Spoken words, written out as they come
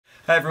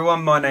Hey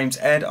everyone, my name's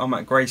Ed, I'm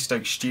at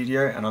Stokes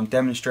Studio and I'm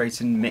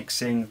demonstrating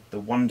mixing the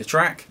Wonder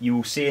track. You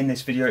will see in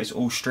this video it's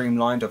all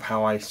streamlined of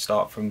how I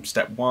start from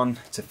step 1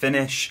 to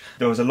finish.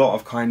 There was a lot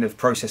of kind of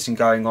processing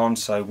going on,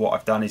 so what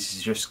I've done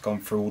is just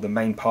gone through all the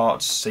main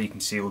parts so you can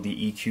see all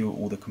the EQ,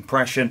 all the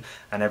compression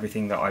and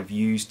everything that I've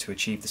used to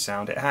achieve the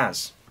sound it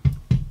has.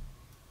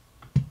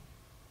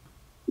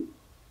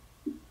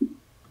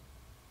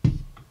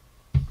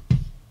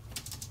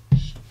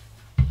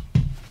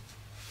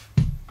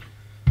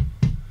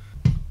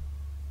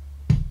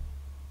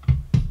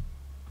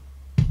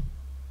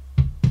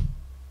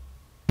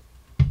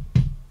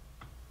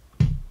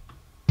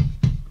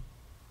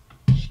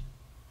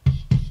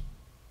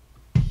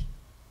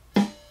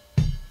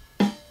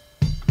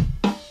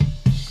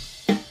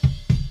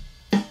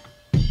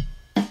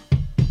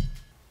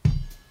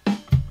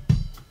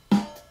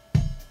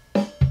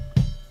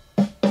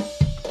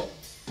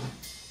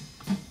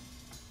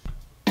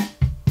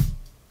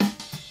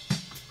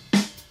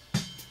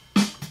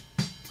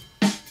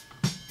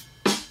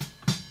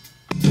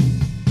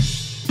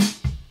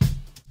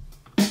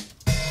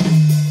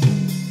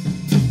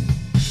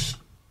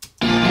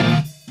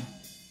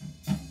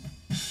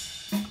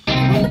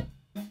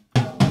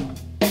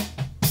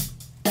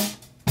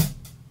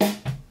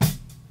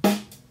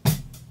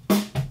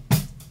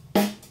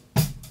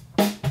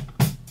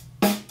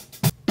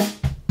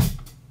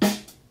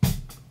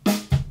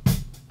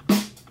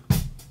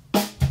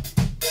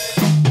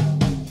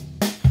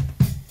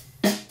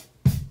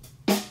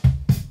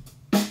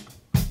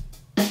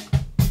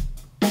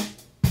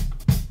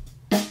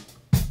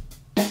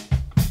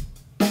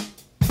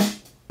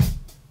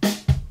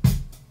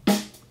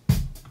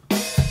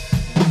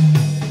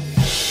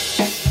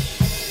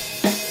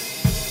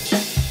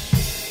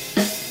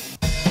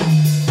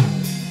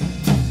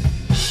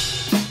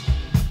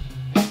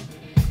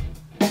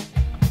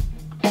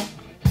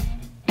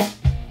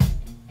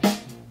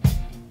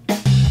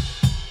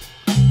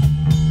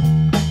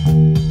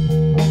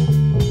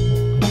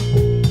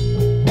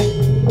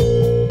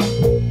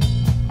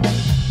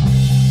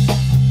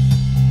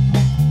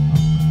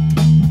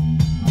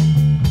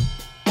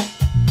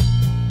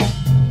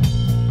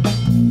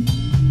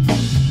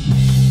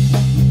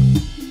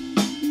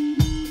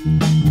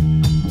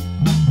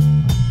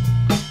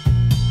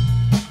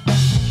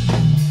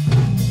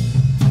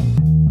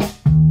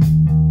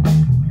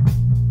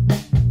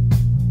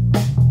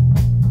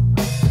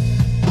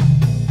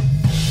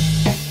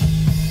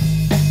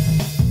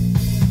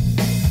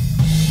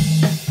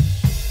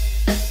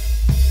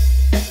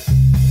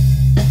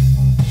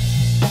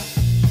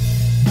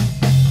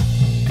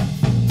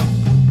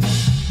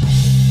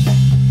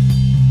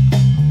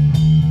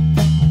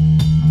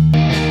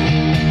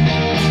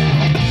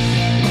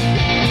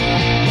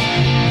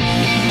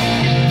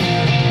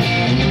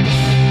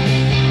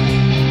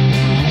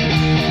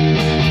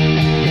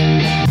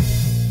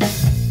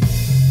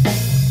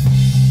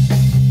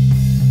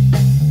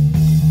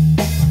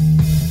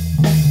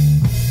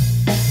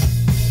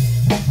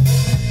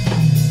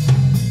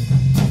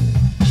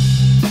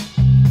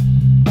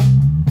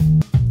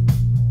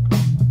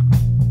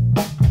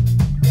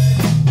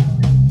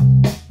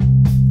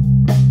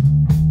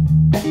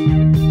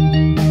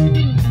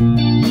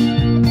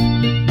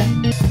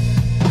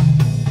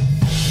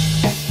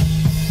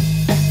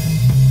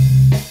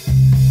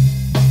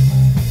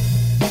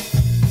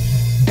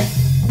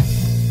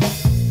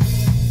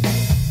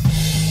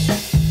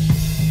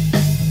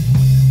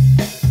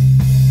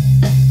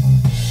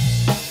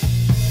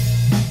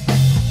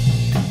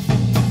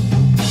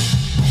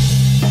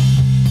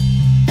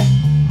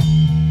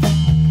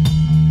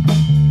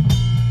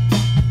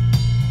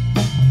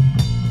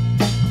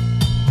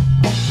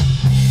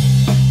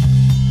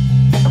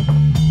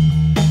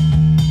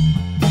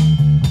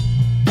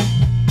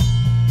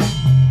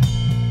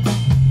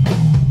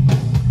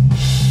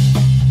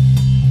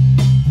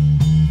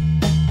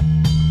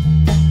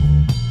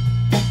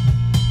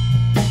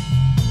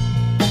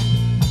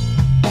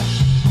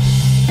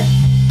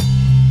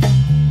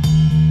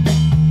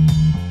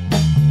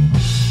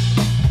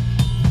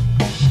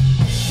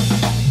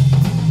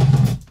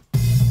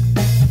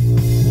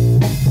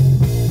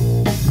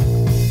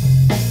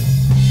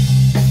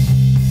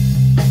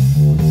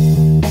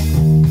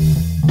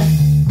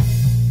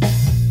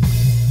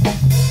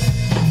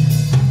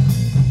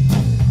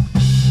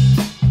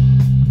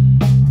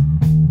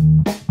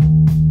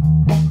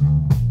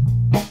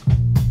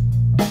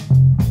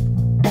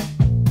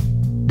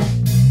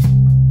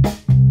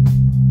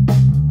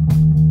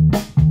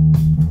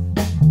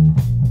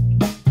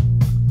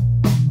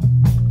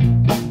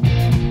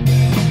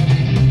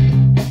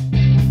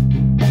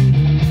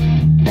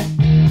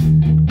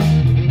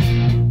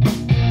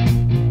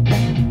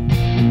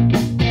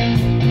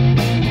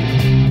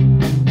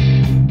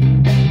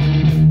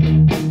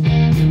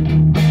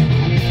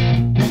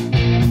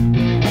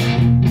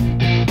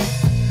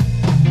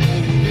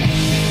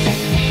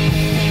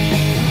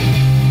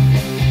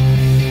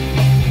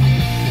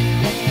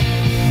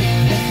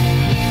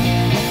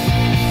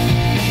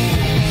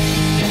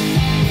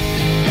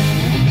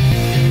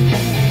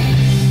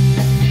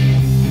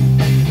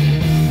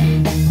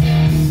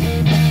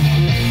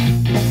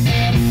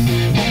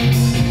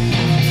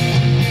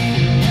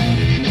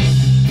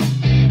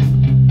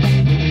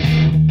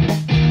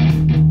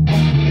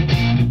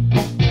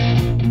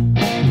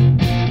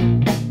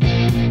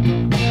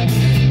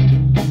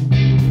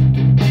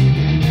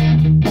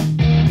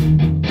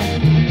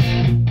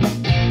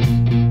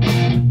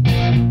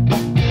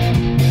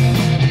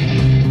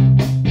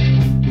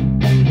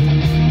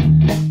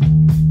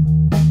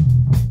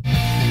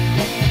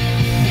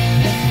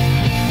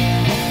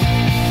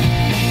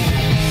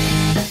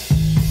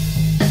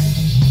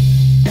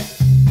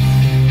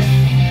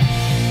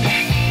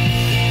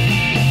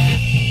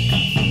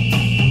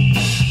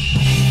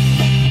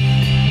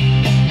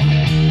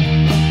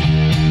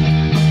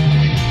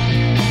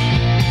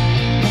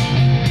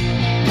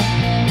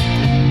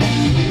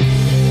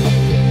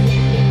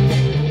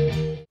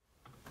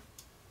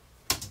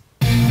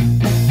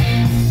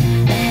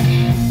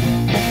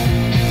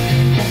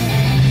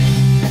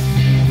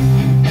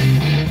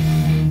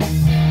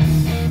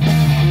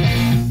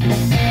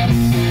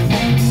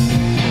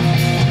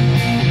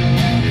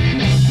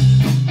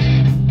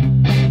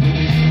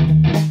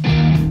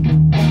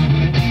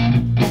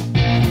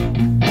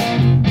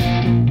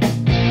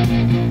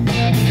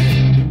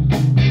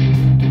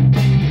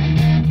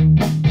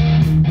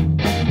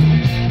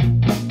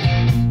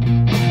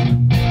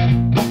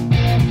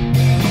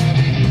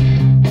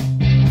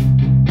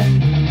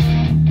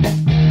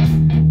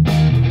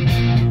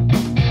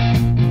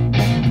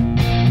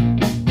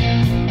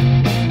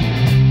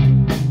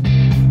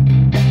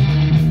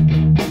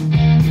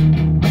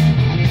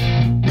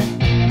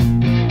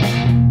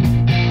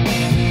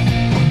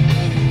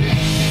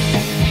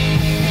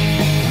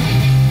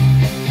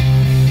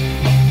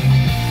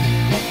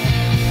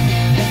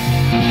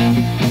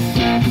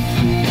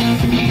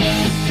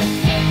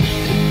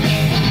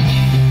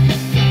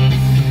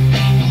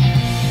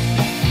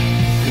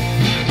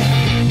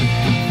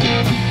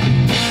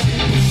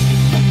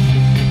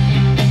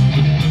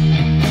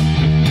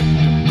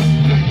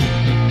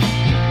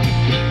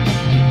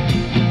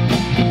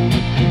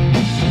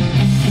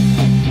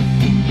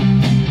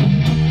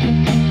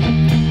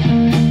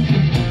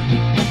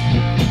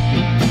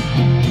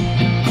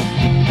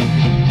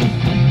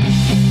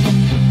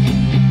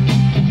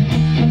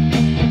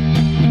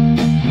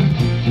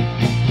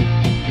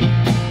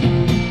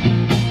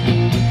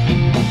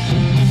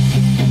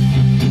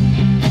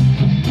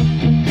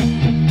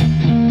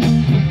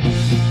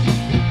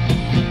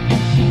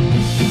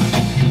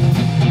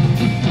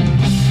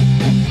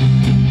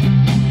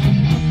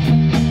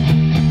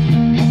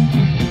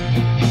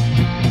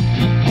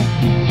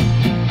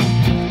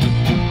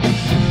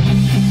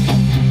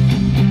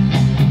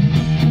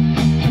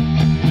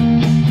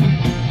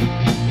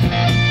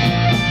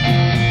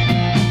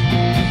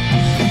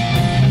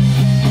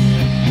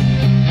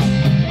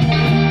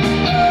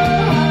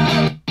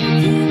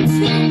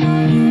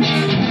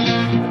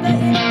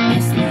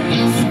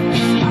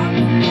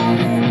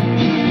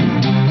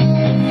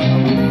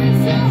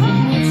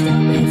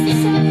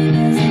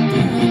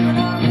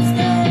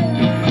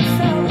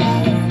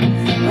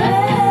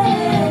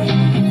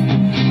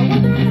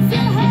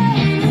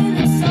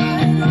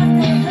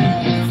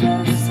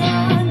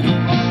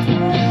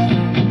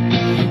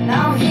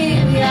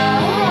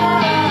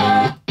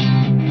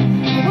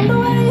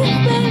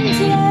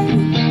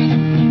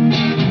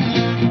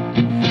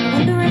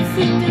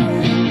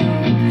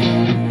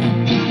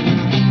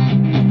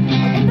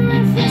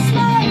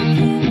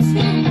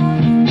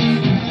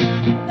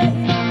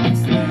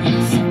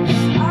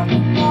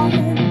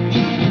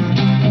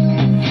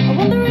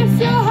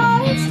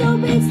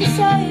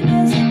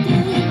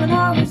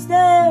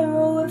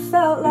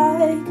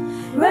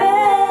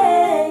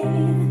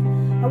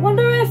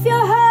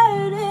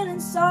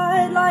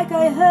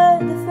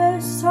 heard the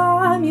first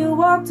time you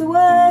walked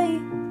away.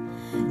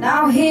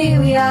 Now here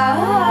we are.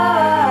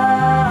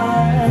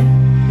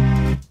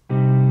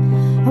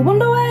 I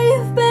wonder where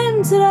you've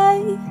been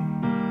today.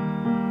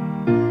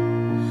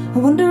 I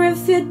wonder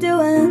if you're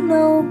doing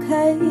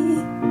okay.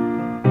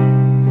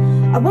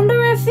 I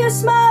wonder if you're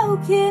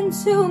smoking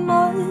too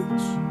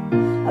much.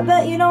 I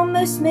bet you don't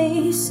miss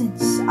me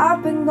since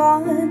I've been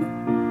gone.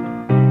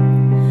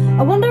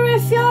 I wonder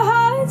if your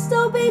heart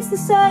still beats the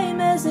same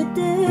as it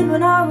did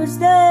when I was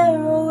there.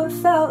 Oh, it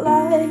felt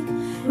like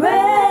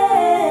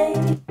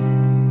rain.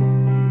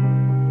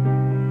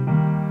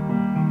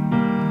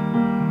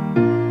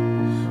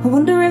 I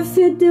wonder if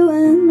you're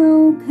doing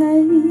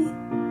okay.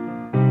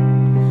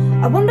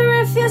 I wonder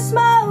if you're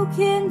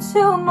smoking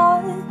too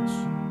much.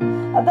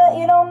 I bet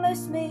you don't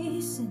miss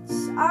me since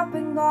I've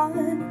been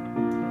gone.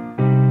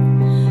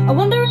 I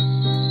wonder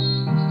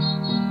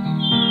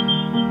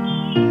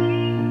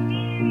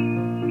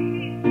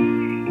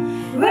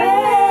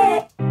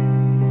Ray.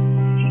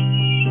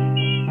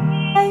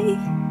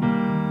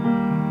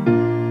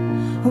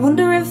 I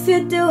wonder if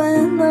you're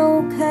doing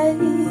okay.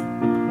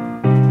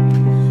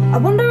 I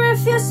wonder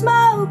if you're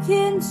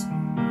smoking.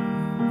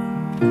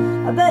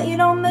 I bet you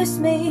don't miss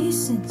me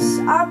since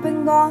I've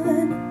been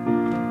gone.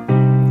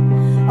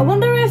 I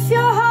wonder if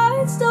your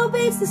heart still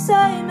beats the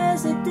same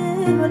as it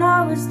did when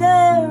I was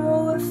there.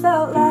 Oh, it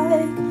felt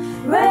like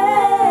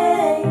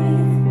rain.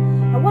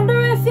 I wonder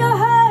if you're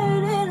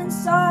hurting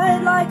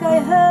inside like I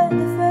heard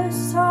the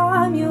first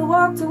time you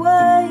walked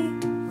away.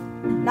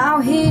 Now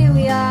here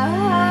we are.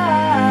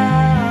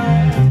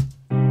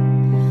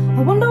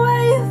 I wonder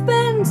where you've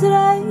been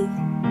today.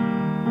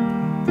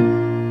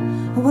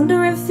 I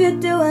wonder if you're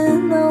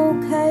doing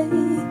okay.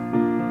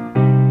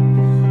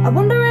 I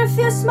wonder if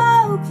you're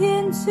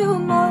smoking too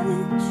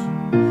much.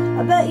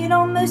 I bet you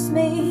don't miss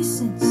me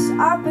since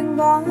I've been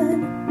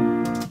gone.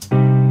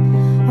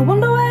 I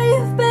wonder where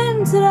you've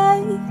been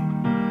today.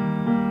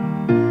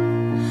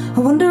 I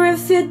wonder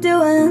if you're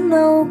doing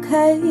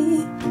okay.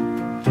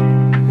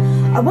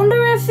 I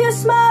wonder if you're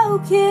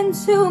smoking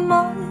too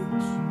much.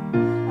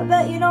 I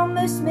bet you don't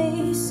miss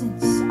me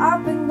since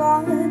I've been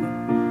gone.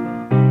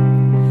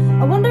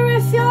 I wonder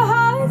if your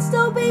heart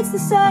still beats the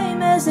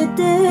same as it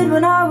did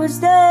when I was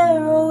there.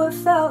 Oh, it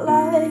felt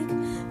like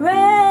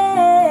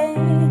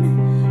rain.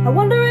 I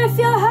wonder if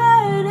you're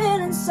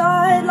hurting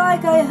inside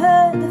like I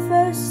heard the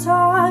first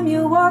time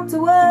you walked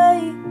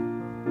away.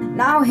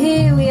 Now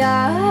here we are.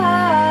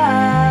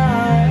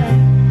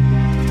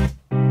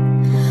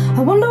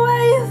 I wonder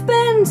where you've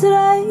been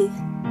today.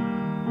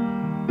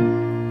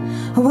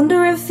 I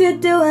wonder if you're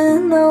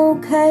doing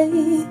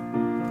okay.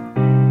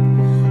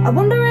 I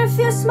wonder if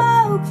you're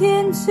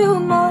smoking too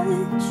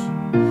much.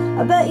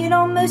 I bet you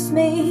don't miss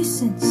me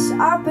since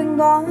I've been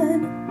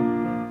gone.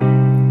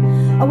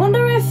 I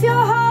wonder if your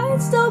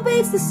heart still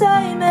beats the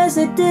same as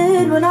it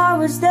did when I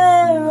was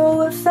there.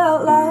 Oh, it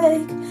felt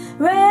like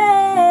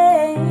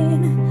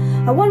rain.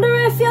 I wonder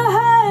if you're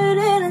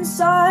hurting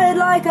inside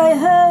like I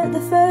heard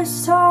the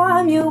first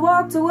time you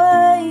walked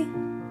away.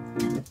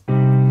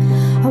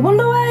 I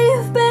wonder where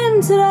you've been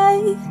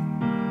today.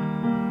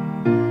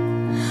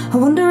 I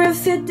wonder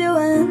if you're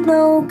doing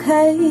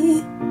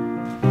okay.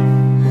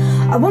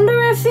 I wonder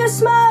if you're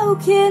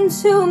smoking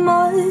too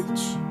much.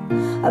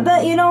 I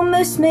bet you don't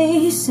miss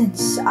me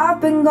since I've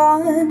been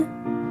gone.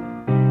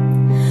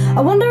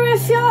 I wonder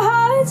if your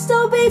heart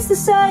still beats the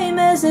same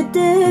as it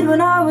did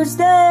when I was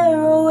there.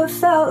 Oh, it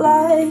felt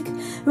like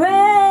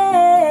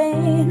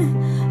rain.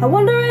 I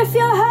wonder if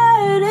you're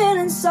hurting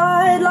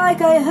inside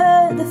like I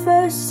heard the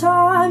first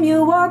time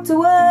you walked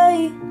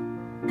away.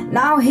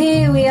 Now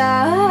here we are,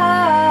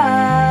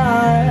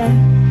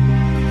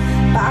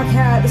 back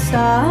at the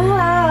start.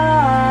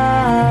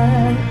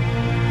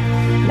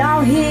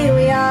 Now here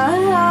we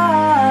are,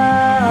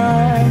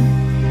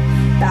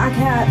 back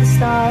at the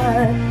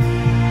start.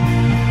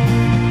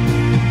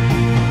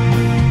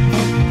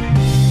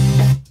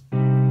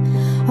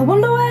 I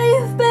wonder where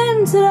you've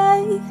been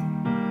today.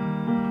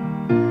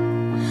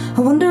 I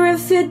wonder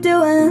if you're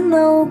doing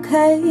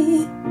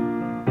okay.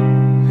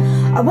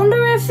 I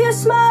wonder if you're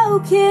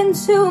smoking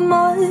too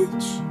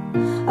much.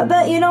 I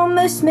bet you don't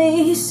miss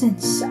me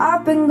since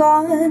I've been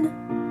gone.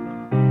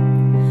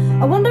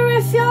 I wonder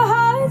if your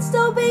heart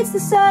still beats the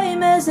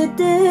same as it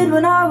did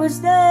when I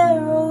was there.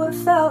 Oh, it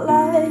felt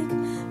like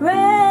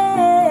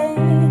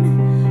rain.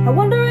 I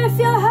wonder if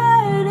you're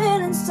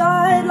hurting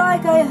inside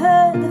like I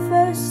heard the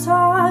first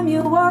time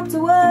you walked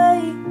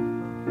away.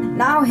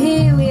 Now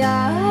here we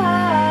are.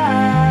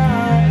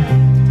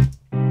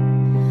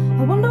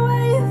 I wonder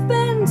where you've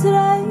been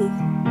today.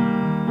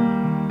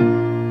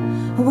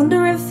 I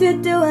wonder if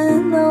you're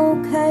doing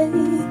okay.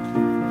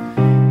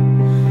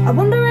 I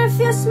wonder if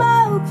you're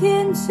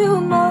smoking too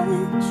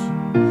much.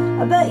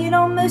 I bet you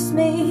don't miss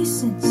me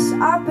since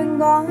I've been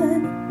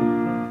gone.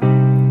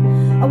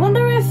 I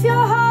wonder if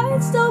your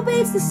heart still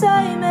beats the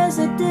same as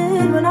it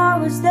did when I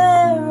was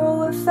there.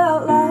 Oh, it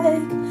felt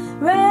like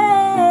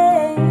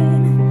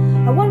rain.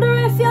 I wonder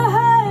if you're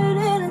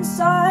hurting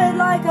inside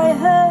like I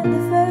heard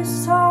the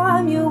first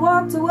time you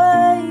walked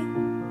away.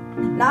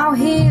 Now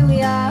here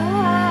we are,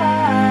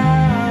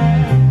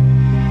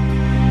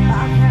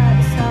 back at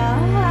the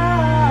start.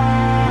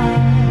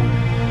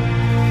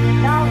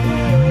 Now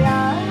here we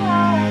are.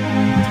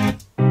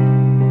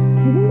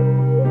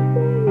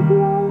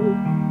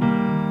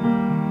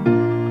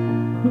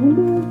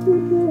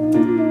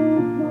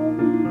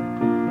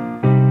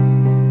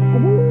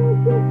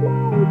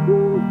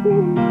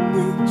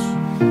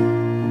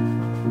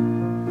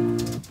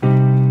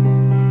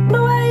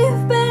 Wonder where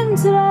you've been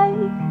today.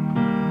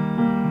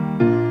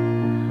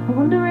 I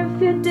wonder if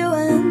you're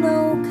doing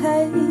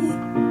okay.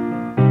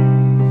 I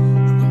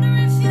wonder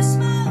if you're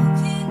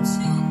smoking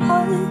too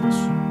much.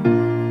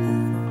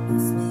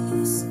 It's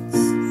me since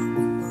I've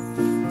been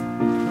gone.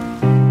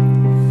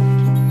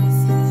 Wonder if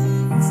your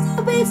heart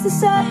still beats the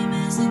same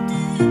as it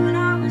did when I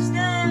was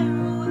there.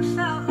 Oh, it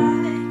felt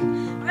like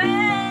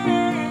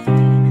rain.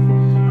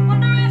 I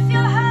wonder if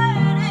you're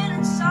hurting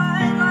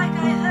inside like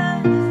I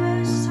heard the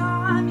first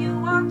time you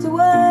walked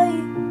away.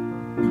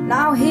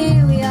 Now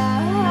here we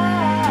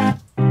are.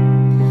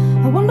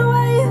 I wonder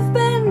where you've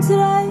been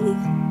today.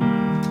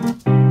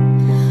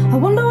 I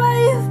wonder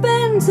where you've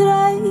been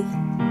today.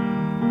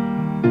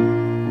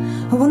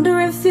 I wonder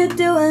if you're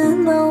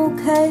doing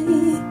okay.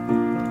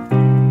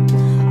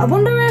 I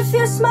wonder if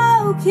you're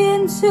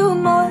smoking too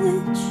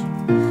much.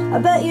 I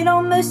bet you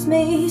don't miss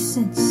me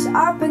since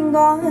I've been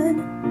gone.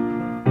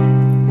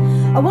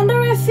 I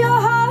wonder if your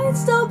heart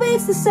still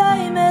beats the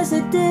same as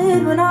it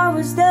did when I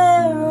was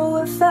there. Oh,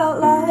 it felt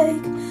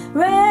like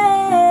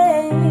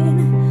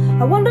rain.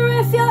 I wonder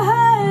if you're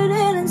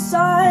hurting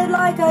inside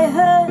like I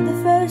heard the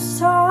first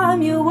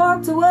time you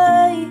walked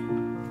away.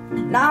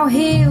 Now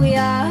here we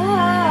are,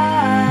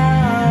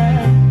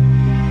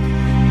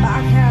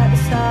 back at the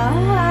start.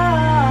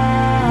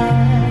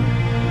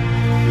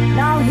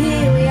 Now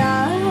here we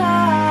are.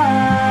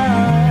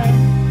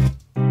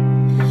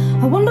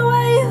 I wonder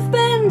where you've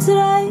been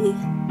today.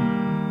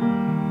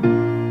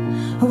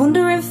 I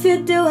wonder if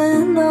you're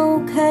doing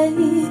okay.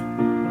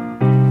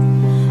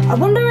 I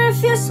wonder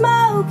if you're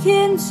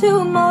smoking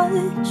too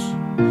much.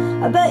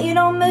 I bet you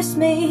don't miss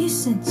me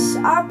since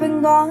I've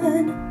been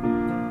gone.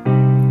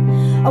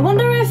 I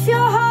wonder if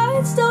your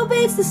heart still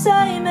beats the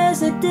same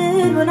as it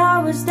did when I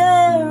was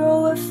there.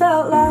 Oh, it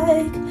felt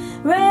like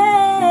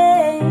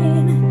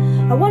rain.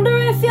 I wonder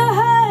if you're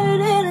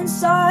hurting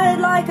inside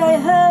like I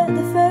heard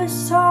the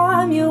first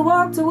time you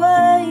walked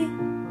away.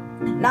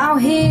 Now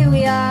here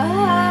we are,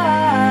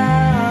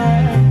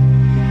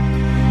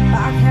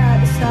 back at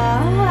the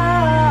start.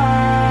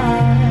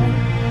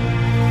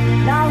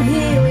 Now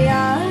here we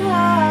are,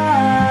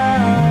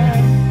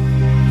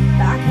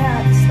 back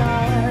at the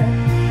start.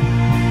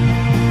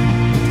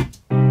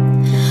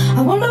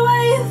 I wonder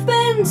where you've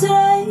been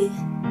today.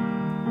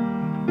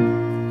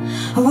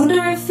 I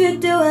wonder if you're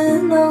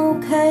doing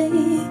okay.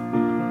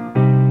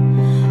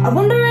 I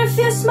wonder if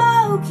you're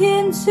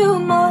smoking too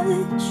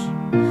much.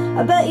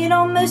 I bet you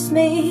don't miss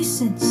me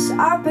since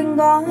I've been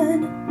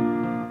gone.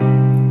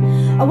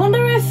 I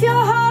wonder if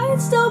your heart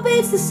still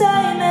beats the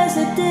same as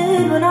it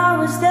did when I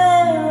was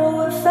there.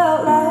 Oh, it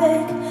felt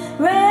like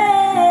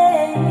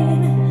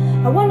rain.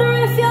 I wonder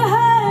if you're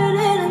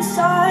hurting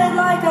inside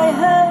like I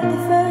heard the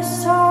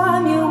first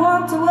time you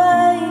walked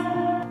away.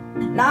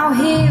 Now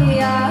here we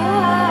are,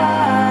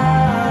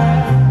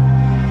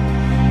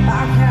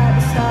 back at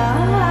the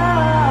start.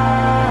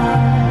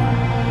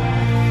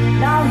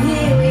 Now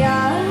here we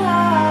are.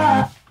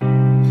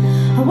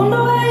 I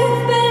wonder where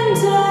you've been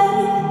today.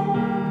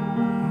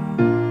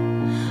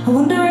 I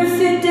wonder if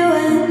you're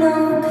doing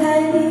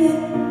okay.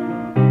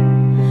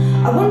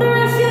 I wonder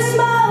if you're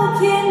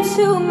smoking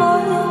too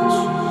much.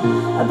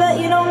 I bet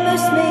you don't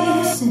miss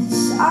me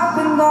since I've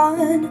been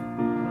gone.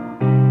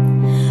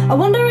 I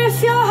wonder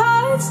if your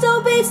heart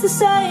still beats the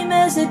same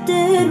as it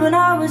did when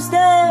I was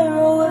there.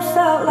 Oh, it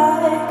felt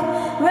like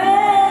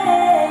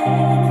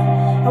rain.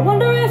 I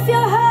wonder if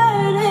you're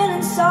hurting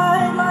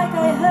inside like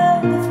I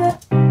heard the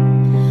first.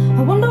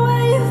 I wonder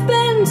where you've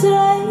been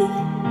today.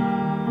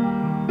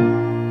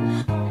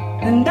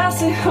 And I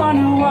say,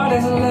 honey, what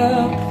is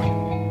love?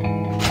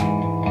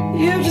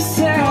 You just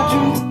said I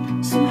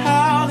dreamed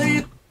somehow that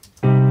you.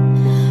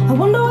 I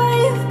wonder where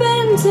you've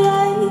been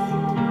today.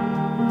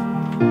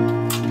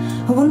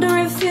 I wonder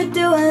if you're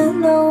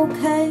doing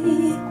okay.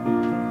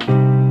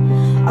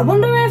 I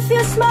wonder if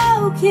you're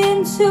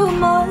smoking too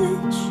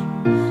much.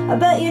 I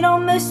bet you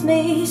don't miss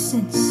me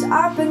since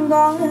I've been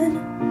gone.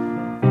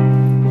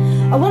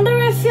 I wonder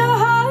if your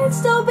heart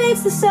still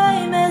beats the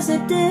same as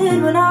it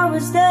did when I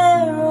was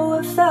there. Oh,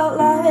 it felt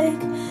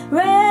like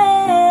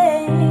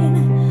rain.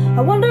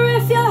 I wonder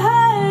if you're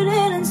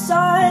hurting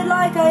inside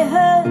like I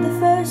heard the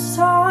first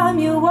time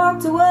you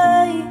walked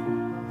away.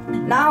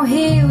 Now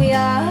here we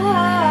are,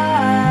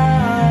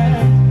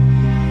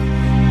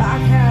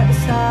 back at the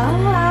start.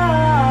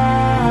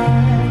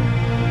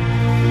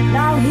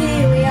 Now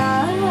here we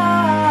are,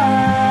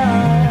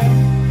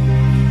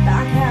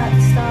 back at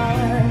the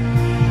start.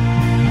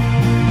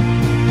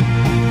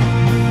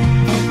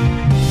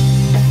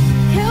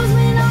 Kills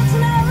me not to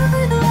know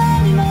you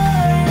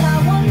anymore, and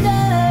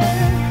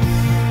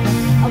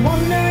I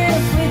wonder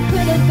if we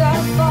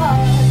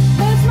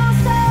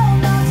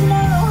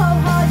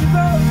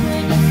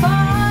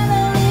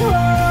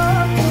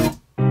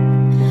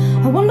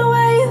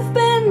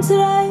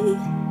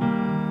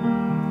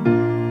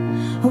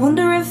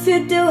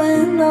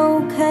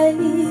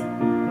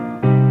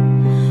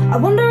I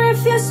wonder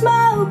if you're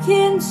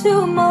smoking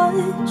too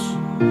much.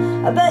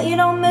 I bet you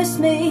don't miss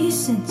me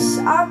since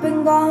I've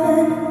been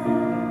gone.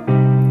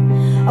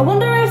 I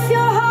wonder if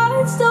your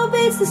heart still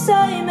beats the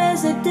same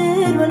as it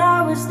did when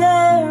I was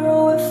there.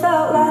 Oh, it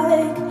felt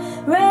like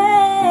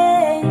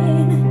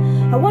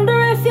rain. I wonder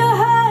if you're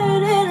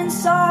hurting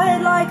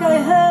inside like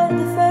I hurt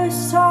the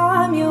first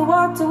time you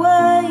walked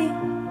away.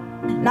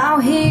 Now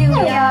here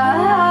we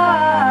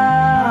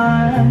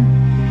are,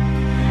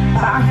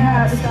 back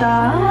at the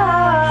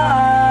start.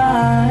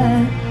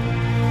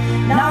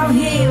 Now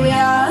here we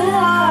are.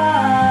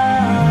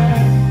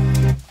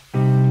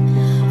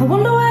 I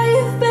wonder where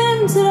you've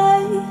been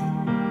today.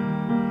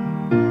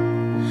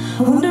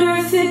 I wonder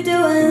if you're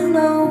doing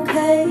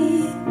okay.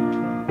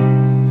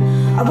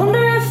 I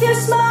wonder if you're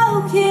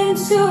smoking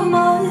too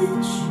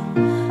much.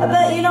 I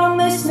bet you don't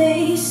miss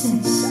me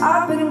since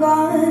I've been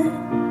gone.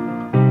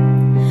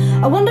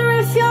 I wonder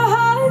if your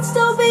heart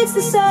still beats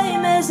the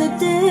same as it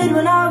did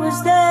when I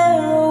was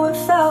there. Oh, it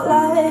felt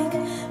like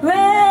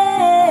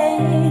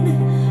rain.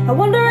 I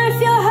wonder if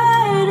you're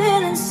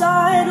hurting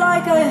inside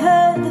like I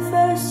hurt the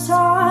first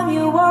time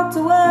you walked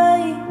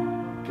away.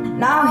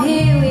 Now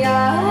here we are.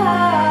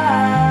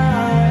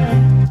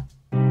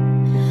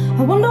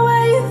 I wonder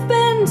where you've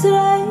been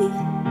today.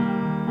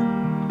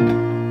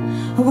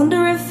 I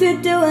wonder if you're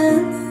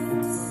doing.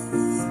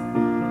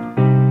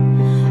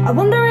 I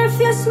wonder if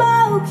you're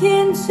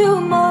smoking too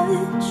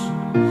much.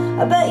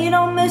 I bet you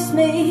don't miss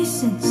me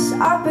since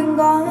I've been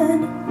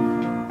gone.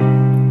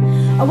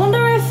 I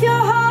wonder if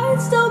your heart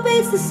still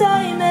beats the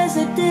same as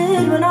it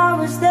did when I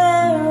was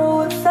there.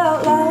 Oh, it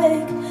felt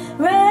like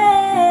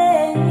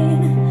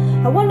rain.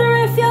 I wonder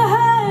if you're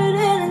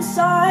hurting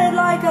inside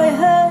like I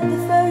hurt the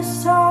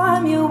first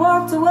time you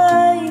walked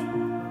away.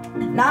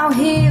 Now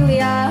here we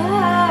are,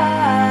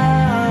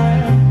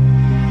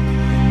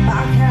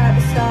 back at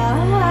the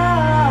start.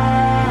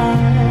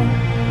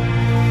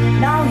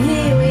 Now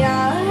here we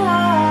are,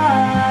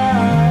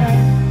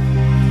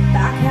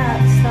 back at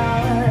the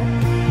start.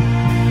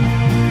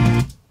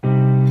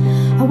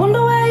 I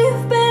wonder where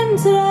you've been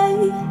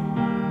today.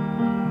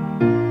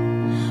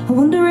 I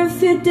wonder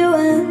if you're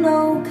doing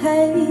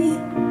okay.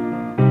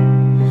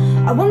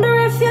 I wonder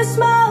if you're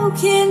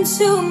smoking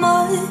too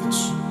much.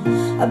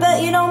 I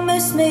bet you don't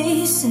miss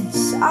me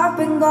since I've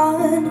been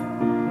gone.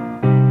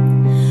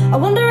 I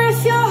wonder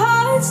if your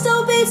heart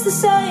still beats the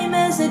same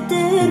as it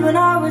did when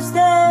I was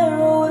there.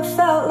 Oh, it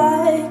felt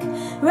like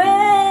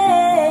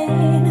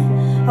rain.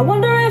 I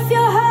wonder if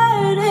you're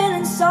hurting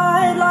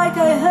inside like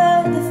I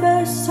hurt the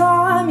first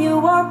time you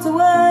walked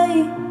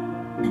away.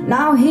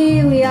 Now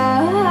here we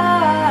are,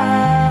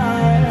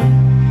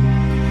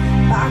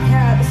 back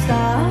at the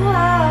start.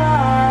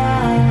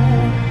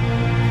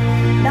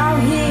 Now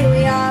here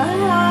we are,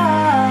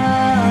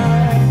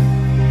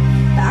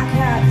 back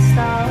at the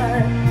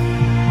start.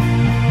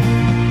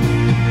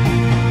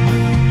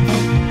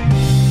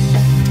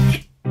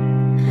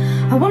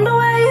 I wonder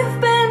where you've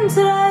been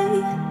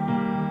today.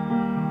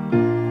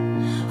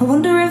 I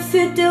wonder if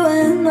you're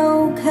doing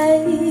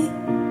okay.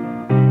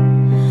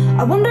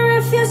 I wonder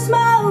if you're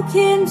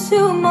smoking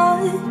too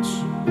much.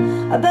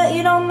 I bet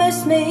you don't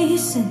miss me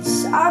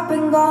since I've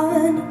been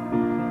gone.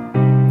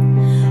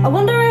 I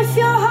wonder if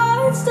your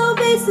heart still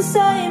beats the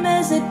same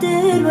as it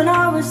did when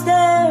I was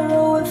there.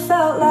 Oh, it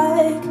felt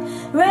like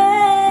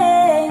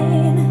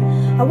rain.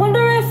 I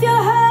wonder if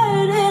you're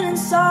hurting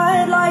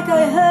inside like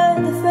I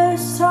hurt the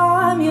first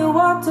time you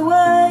walked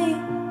away.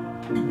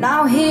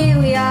 Now here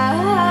we are,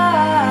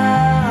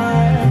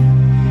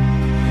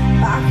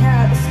 back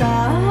at the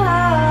start.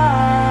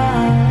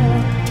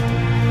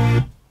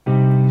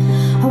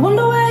 I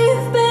wonder where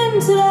you've been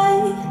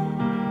today.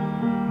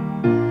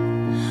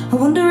 I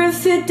wonder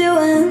if you're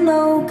doing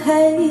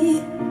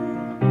okay.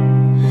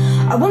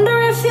 I wonder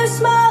if you're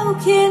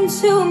smoking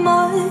too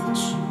much.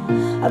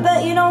 I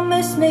bet you don't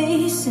miss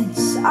me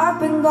since I've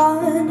been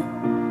gone.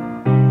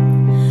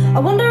 I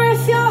wonder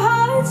if your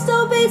heart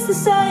still beats the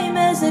same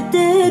as it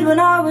did when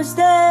I was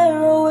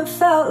there. Oh, it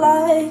felt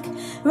like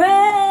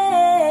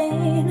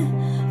rain.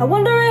 I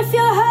wonder if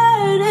you're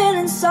hurting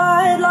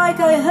inside like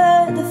I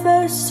hurt the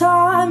first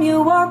time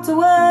you walked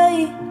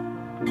away.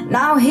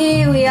 Now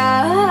here we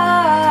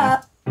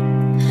are.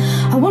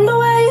 I wonder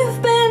where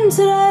you've been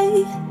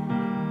today.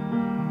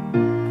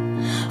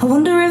 I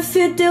wonder if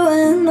you're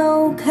doing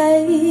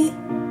okay.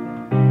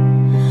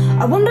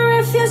 I wonder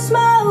if you're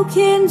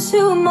smoking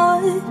too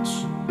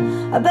much.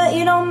 I bet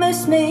you don't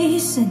miss me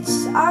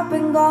since I've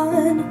been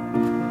gone.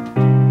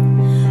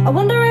 I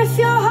wonder if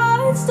your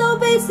heart still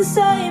beats the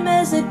same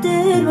as it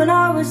did when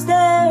I was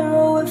there.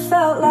 Oh, it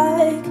felt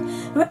like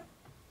rain.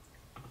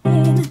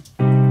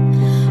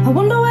 I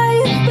wonder where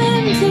you've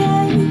been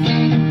today.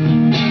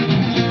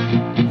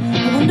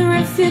 I wonder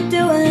if you're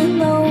doing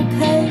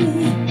okay.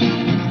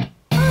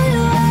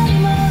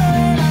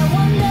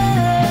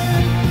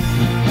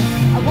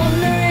 I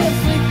wonder if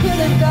we could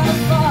have got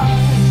far.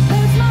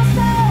 Hurts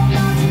myself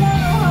not to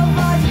know how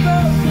hard you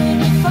broke when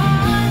you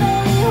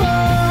finally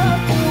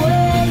walked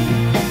away.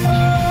 Oh, I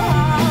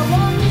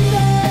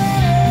wonder.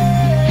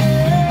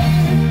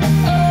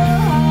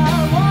 Oh, I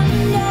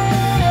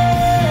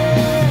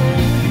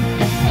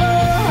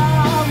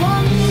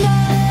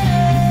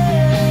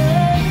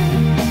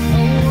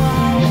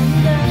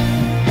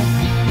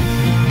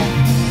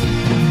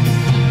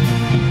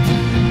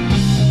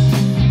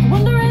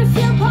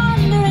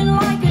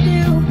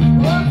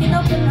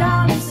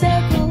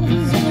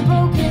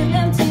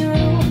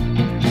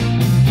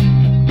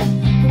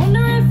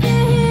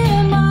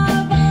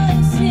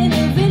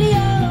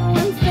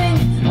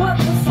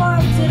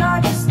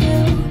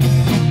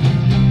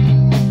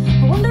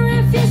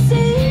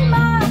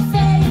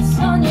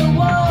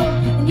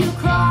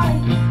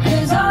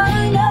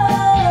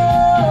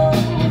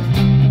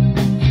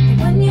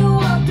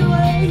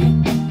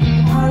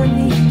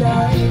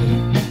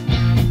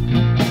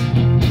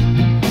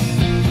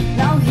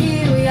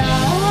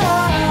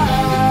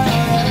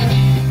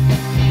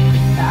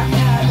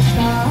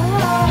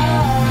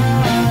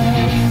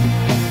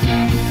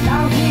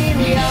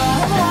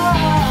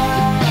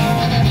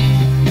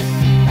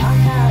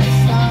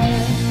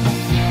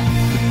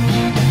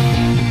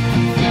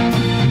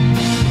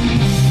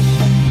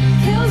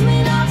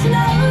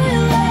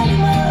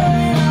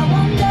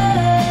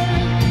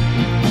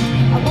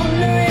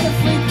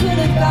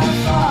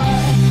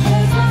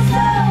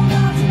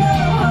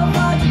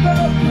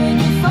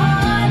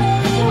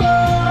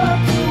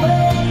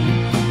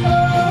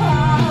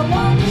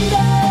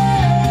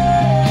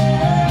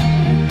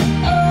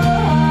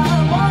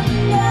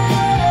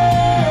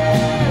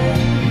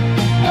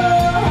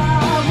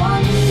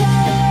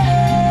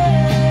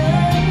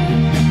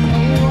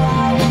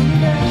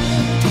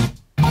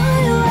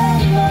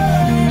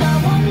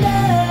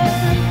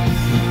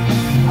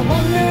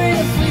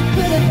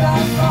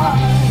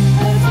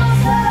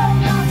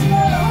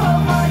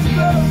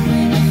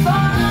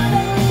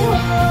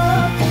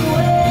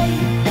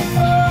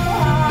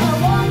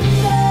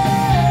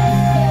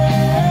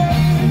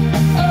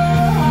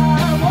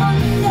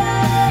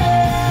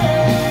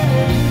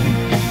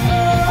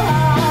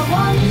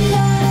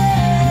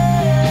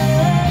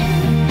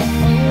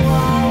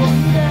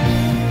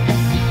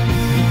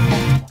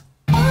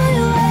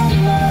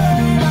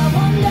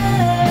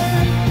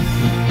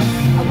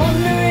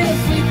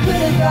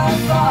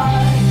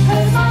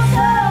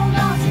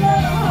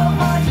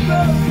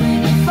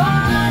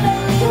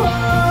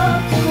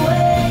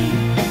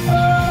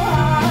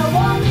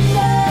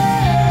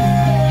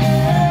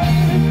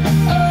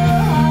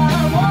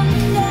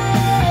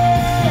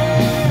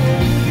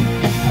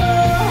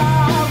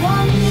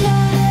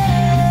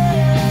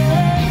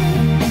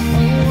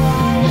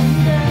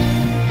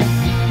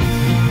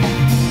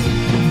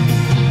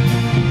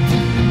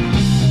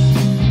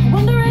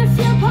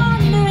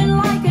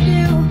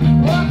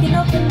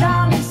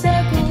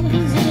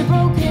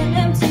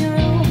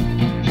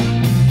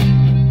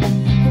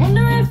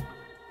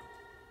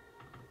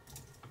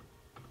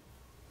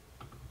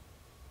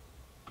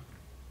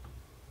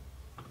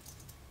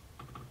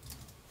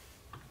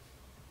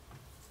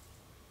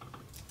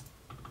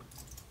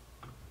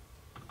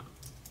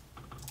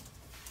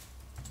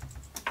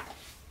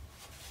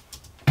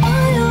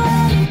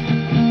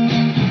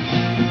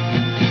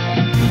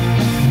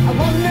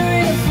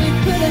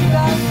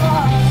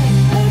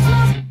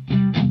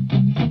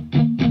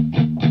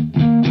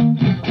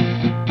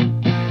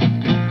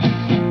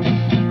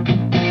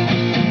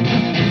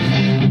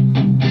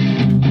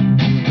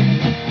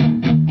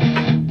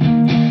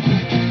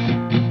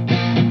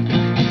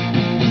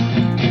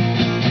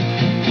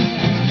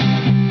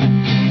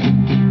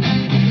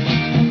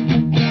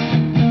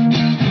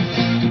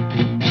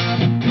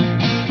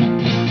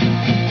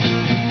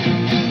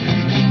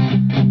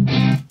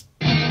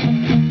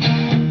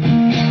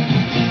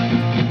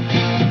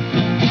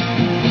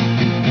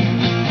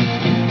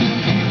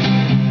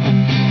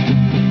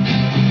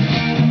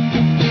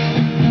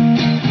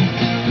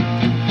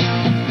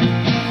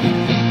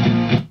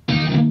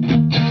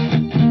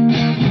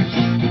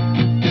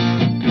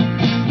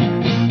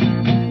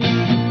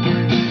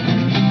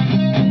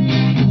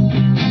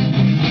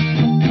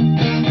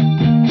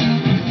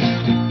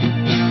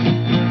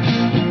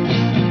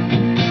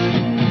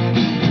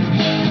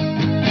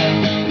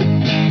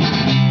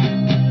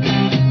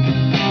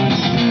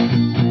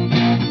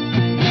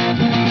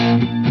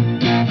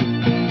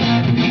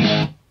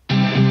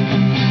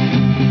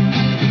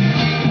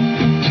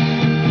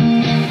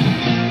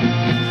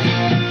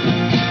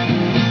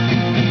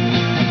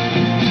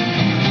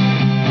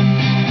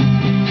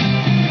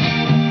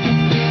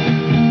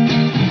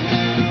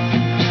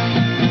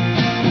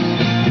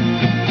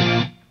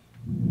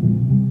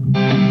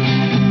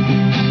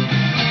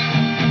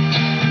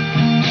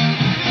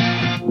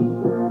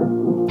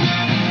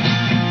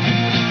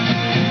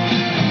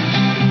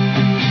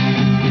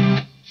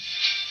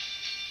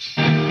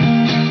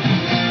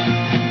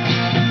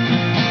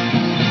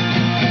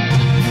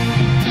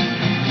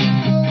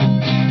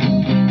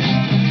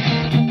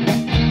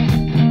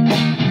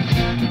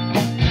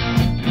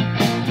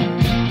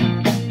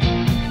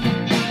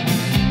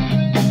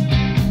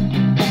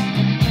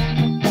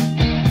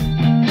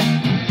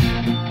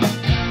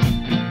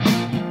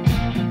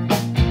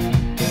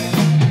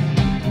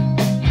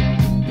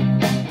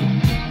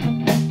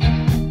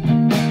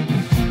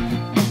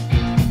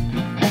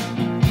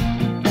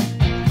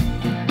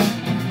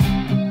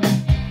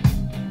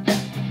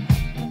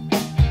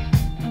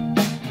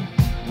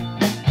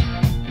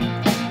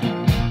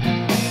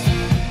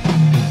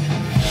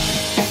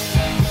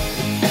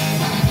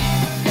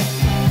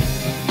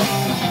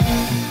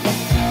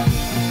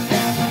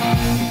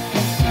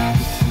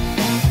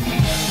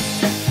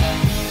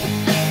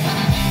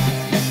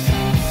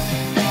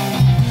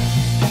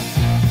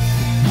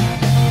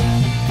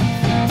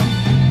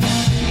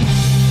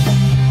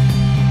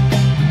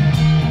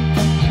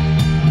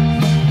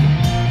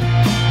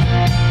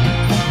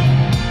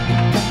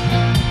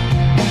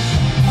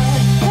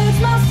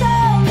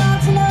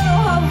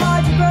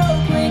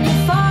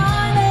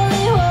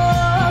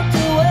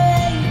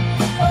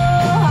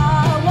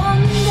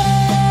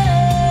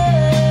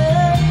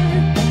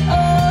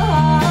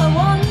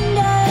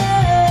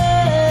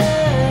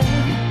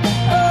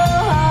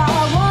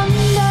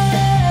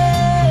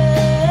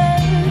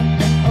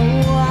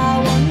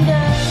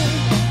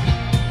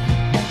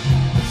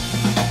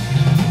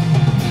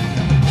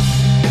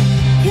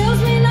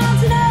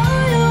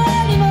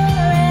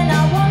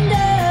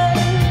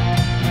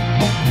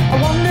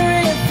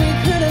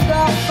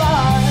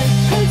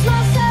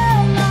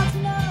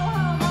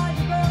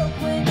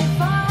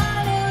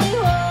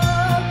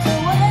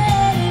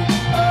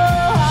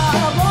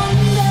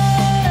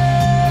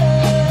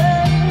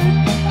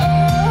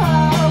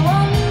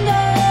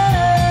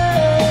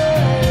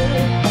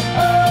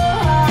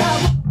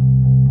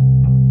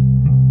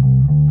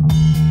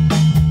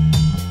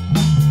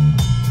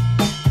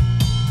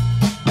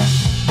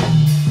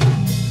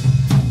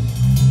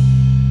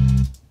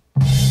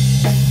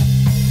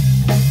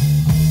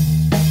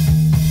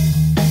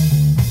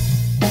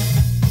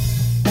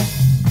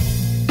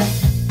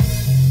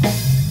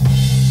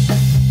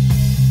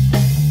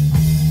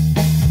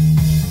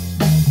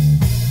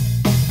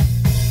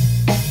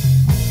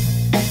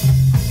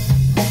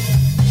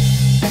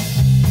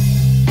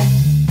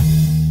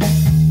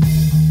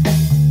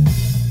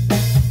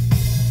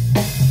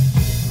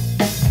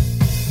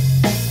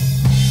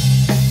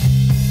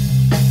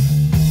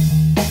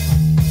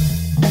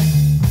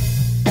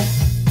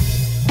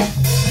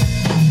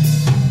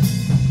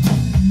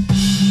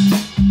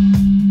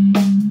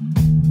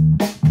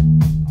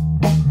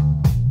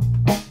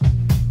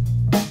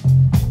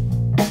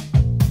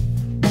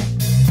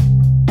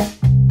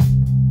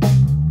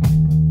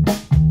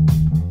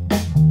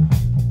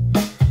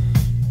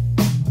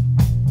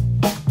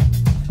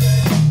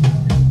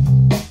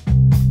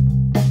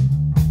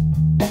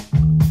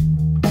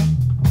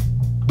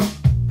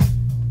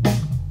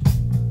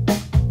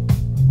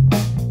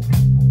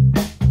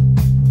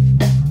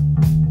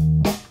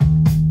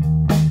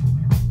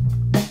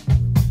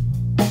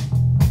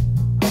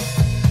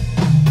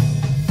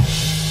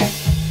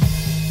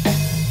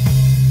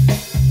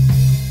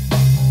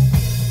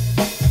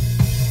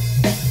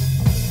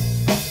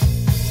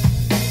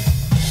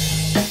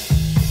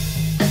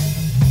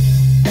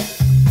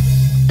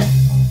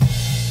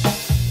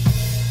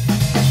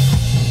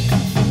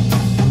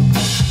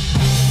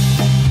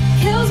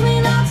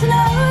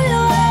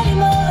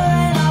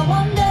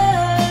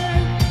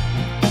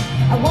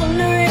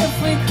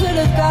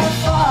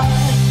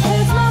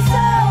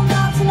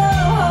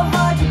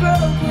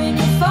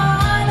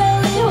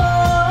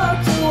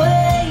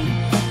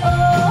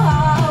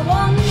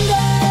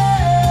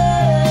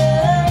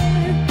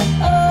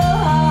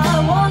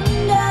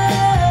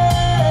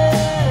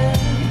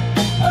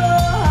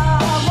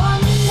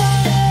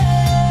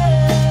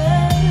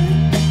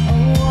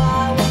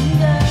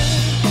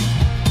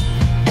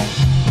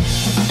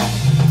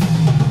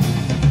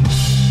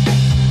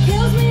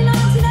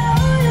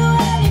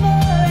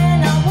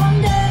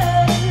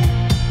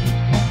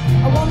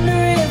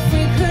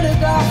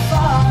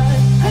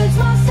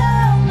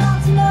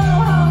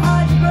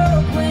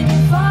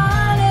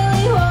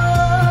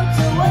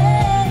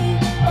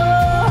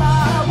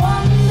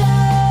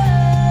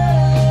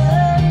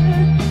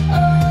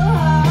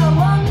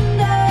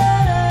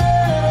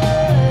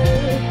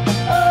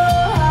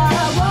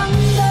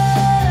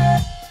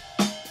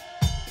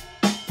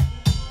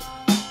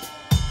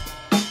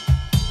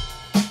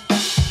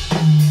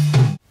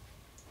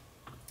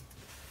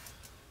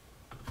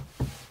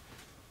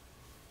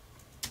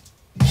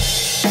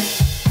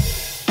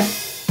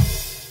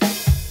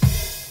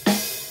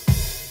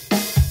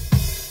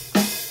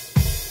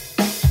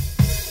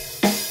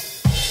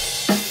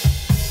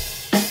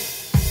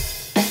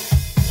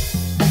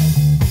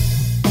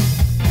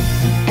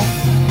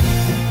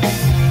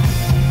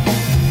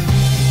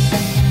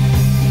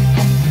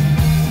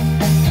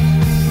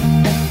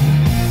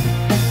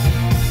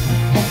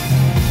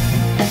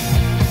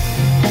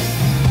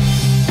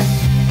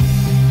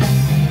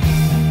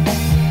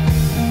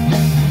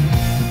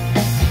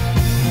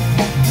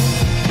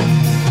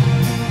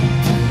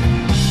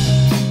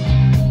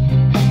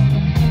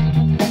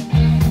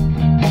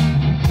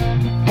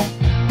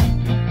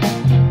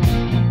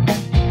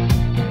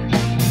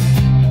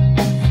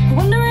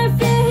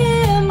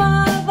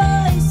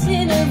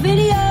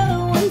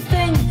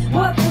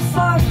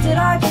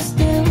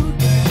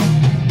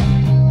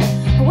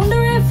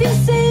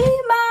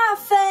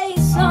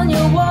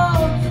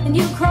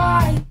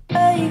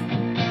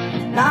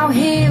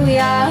here we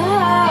are,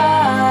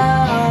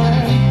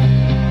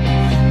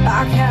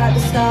 back at the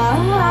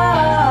start.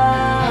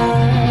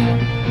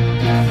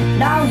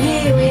 Now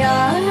here we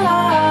are,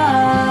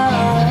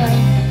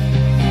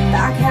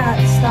 back at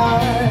the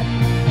start.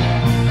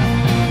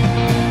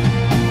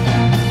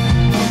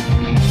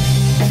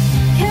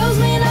 Kills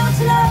me not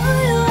to know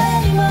you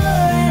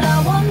anymore, and I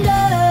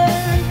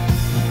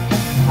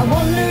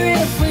wonder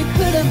if we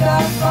could have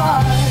got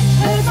far.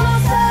 Hurts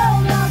myself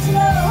not to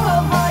know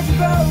how hard you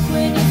broke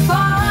when you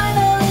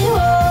finally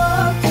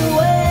walked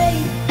away.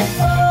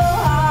 Oh,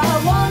 I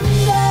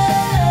wonder,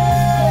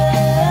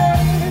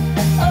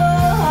 oh,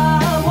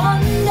 I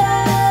wonder,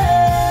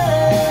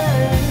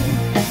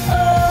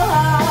 oh,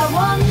 I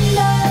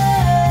wonder,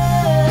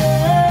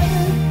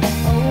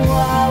 oh,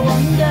 I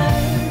wonder.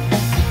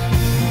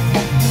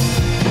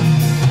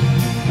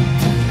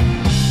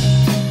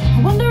 I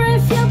wonder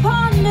if you're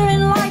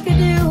pondering like I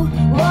do,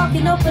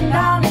 walking up and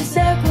down in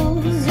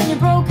circles in your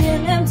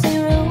broken, empty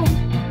room.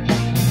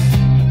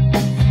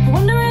 I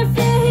wonder if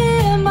you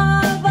hear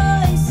my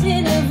voice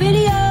in a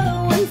video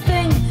and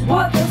think,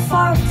 what the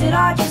fuck did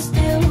I just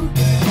do?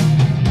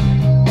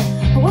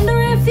 I wonder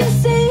if you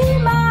see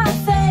my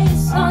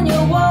face on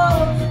your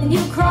wall and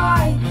you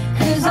cry,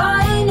 'cause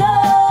I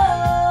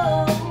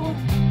know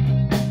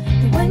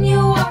that when you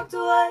walked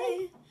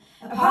away,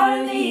 a part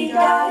of me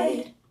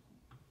died.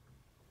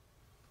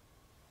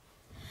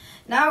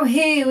 Now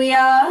here we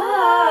are,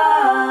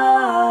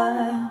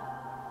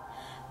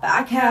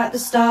 back at the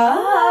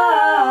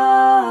start.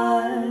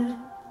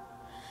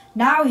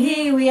 Now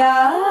here we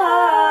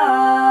are,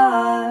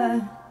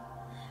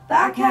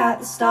 back at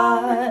the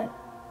start.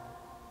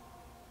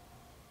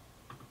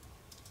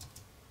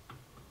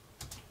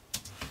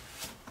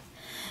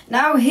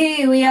 Now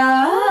here we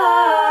are,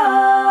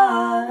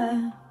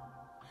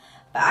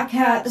 back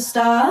at the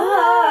start.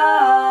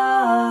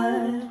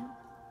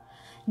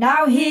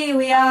 Now here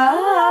we are,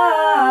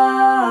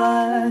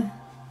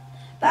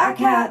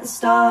 back at the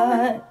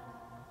start.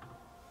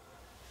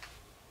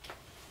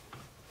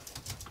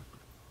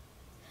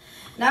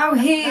 Now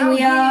here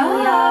we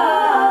are,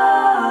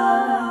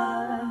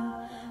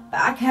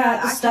 back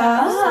at the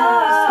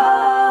start.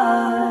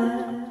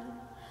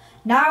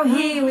 Now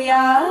here we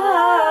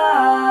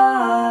are,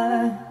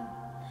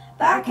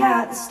 back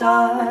at the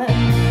start.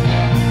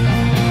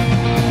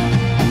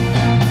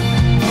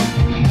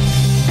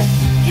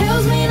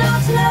 Kills me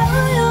not to know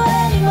you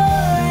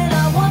anymore, and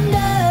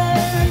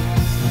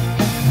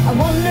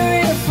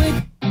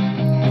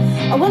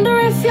I wonder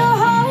if your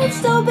heart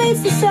still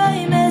beats the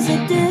same as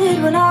it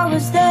did when I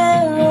was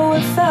there. Oh,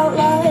 it felt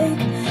like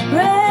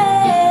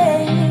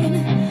rain.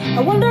 I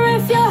wonder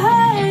if you're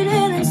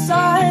hurting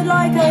inside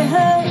like I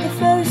hurt the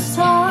first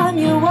time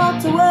you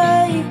walked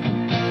away.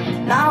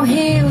 Now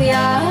here we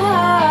are.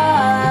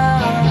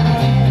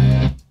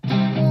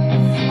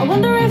 I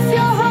wonder if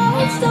your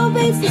heart still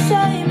beats the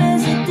same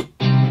as it did.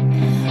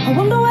 I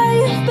wonder where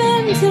you've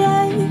been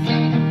today.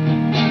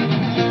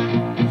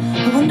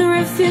 I wonder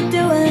if you're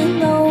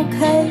doing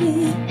okay.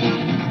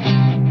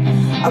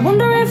 I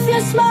wonder if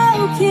you're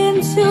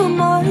smoking too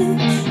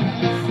much.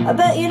 I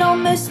bet you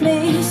don't miss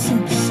me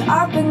since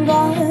I've been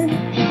gone.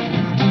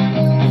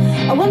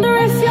 I wonder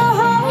if your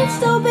heart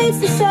still beats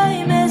the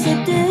same as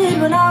it did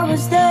when I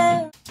was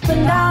there. Up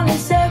and down in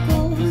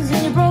circles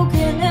in your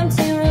broken,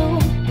 empty room.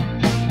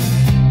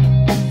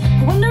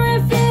 I wonder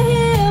if you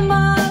hear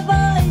my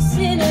voice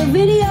in a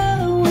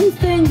video and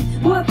think,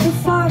 what the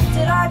fuck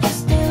did I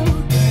just do?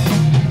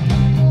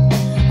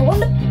 I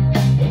wonder.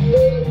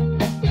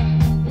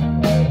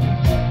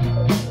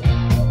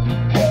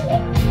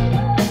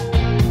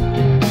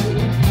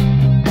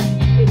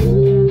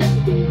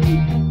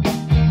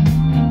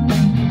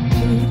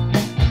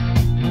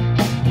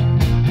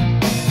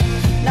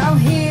 Now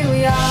here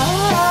we are,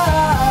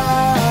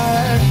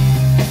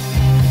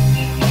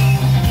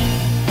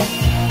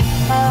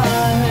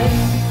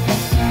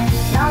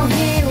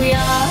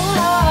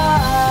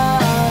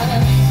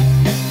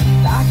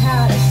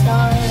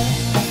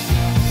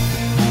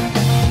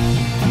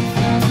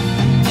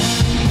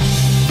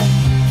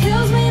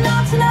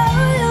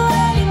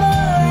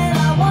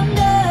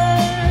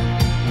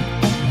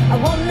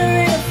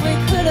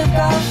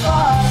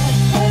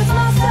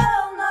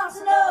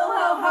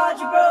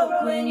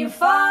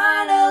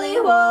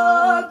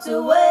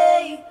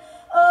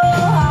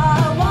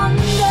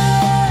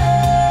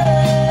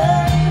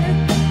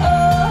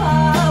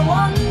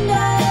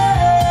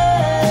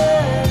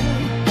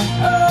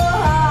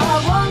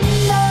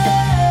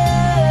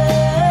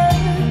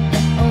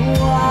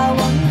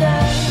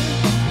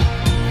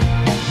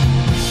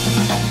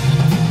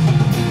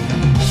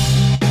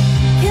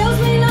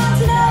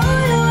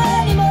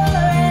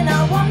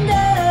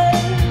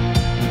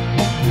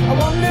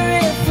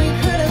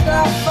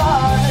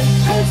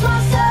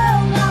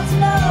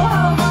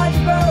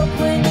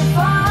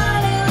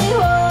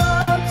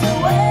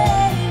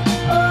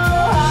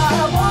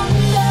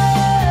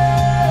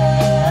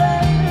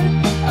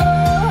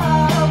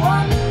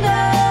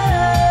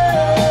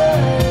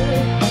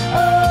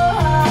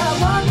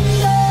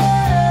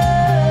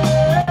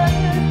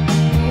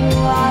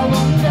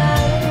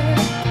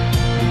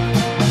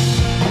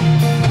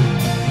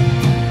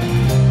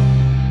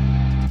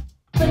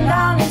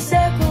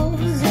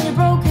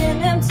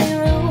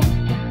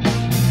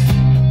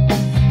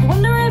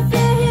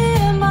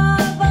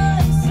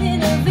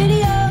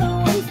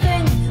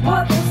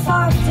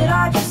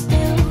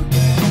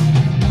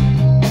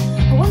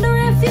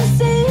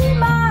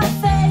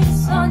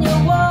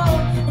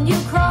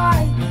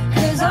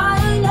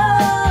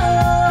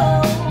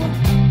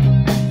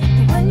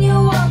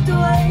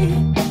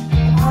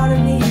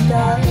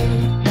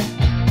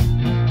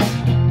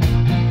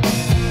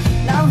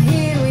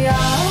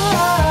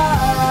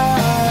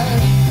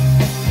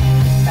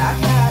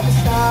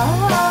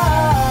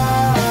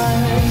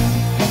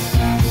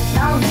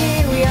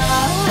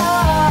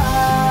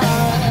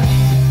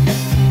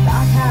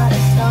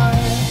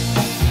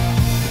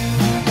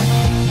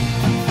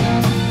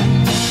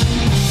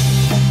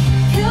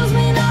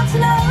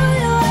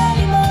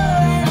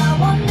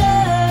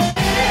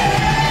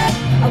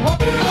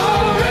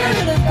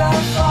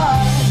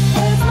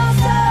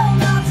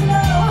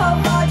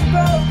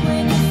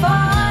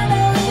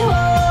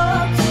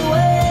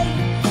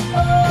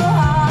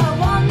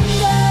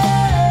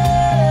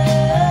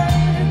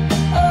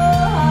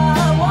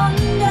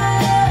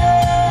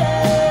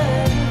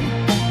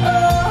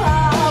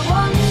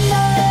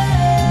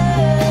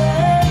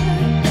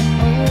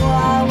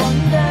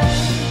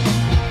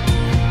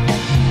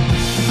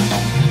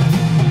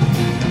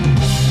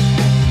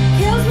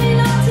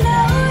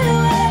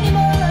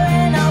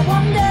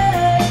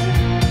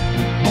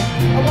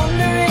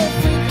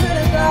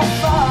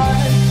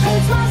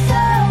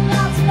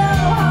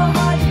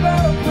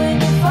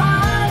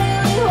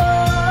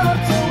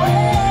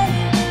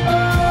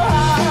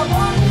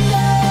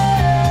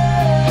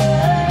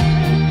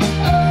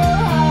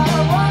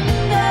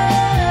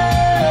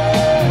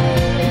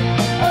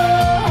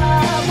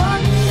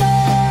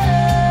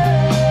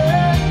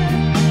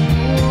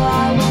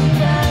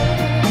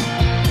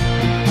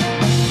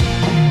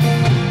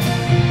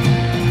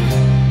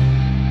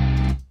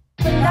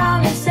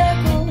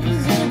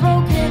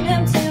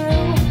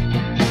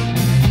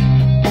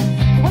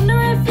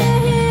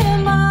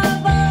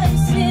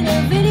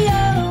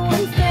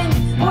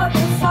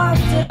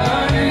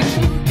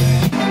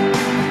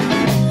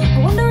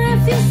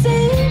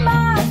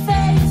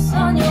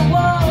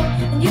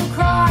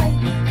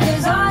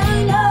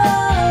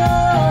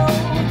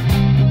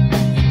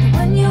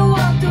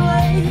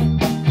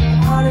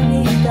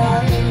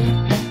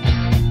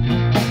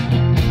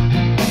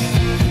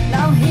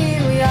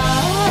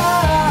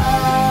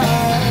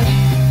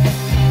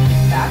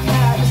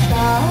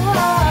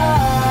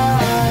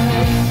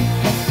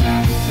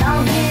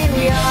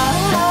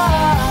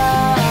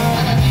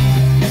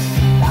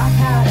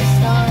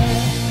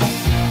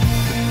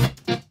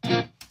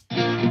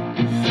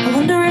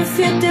 if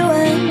you're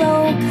doing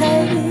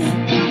okay.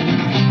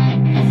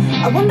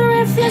 I wonder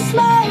if you're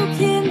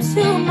smoking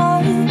too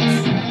much.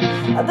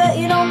 I bet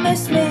you don't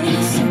miss me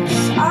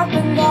since I've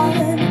been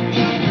gone.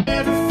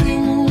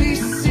 Everything we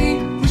see,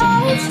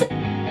 Oh, it's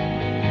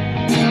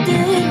you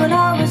did when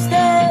I was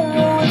there.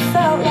 Oh, it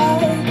felt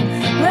like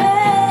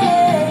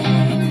rain.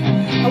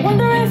 I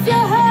wonder if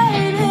you're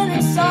hurting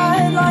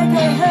inside like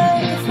I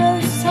hurt the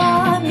first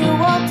time you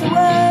walked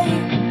away.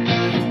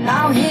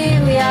 Now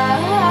here we are,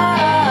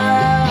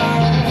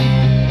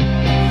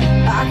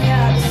 back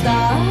at the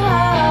start.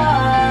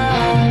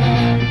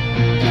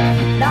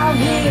 Now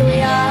here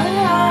we are,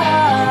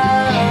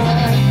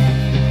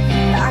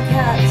 back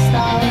at the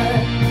start.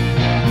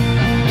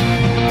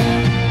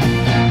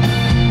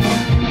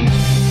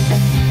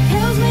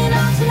 Kills me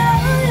not to know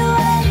you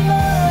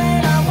anymore,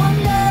 and I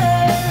wonder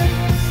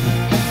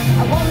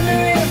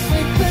if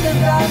we could have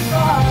got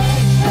far.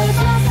 Hurts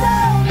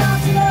myself not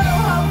to know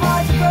how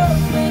hard you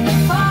broke when you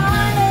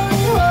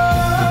finally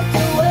walked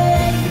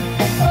away.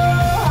 Oh,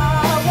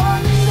 I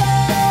wonder.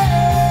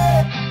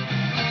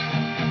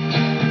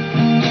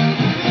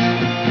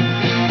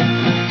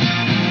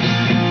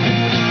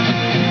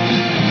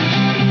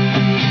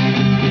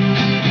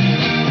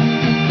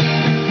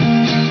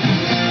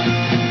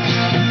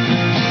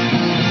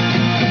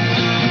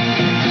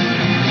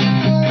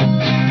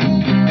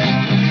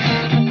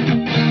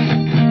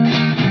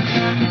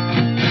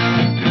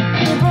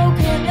 A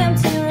broken,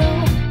 empty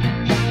room.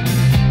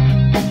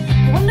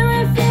 I wonder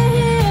if you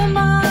hear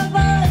my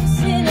voice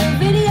in a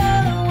video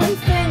and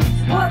think,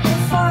 what the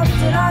fuck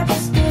did I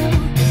just do?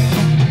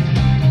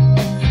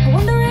 I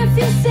wonder if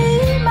you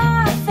see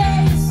my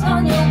face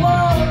on your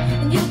wall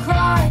and you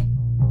cry.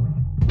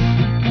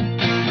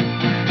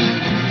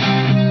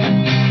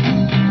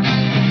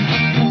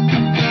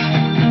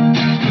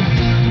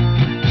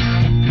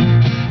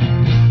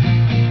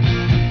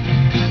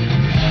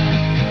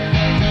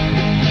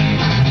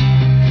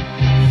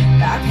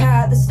 Back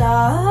at the start.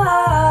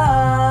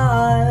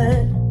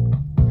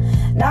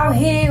 Now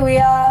here we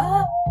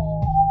are,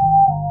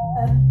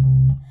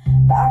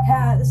 back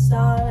at the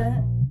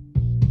start.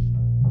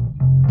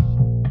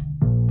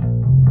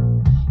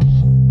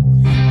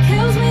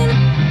 Kills me not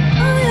to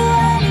know you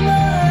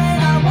anymore,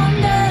 and I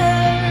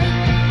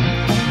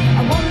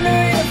wonder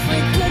if we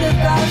could have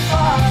got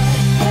far.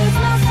 Hurts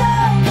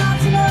myself not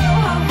to know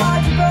how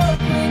hard you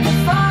broke when you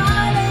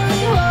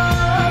finally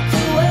walked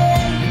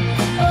away.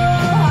 Oh,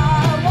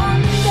 I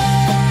wonder.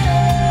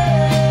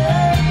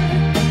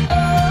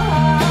 Oh,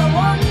 I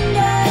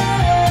wonder.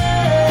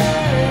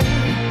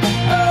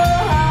 Oh,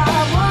 I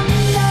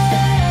wonder.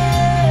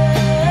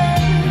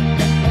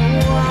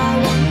 Oh, I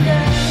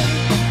wonder.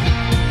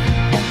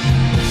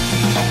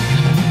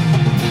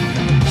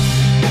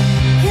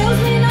 Kills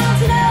me not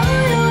to know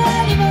you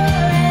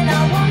anymore, and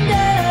I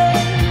wonder.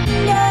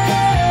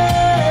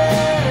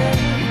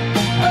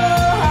 Oh,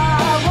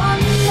 I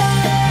wonder.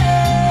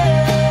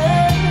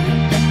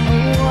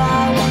 Oh,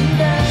 I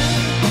wonder.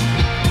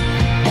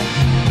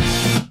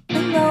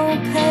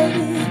 Okay.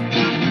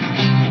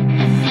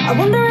 I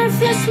wonder if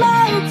you're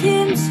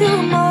smoking too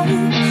much.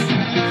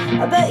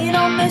 I bet you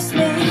don't miss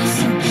me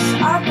since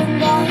I've been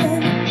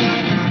gone.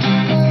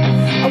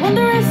 I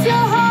wonder if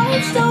your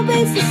heart still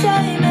beats the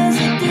same as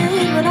it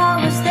did when I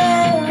was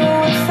there.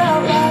 Oh, it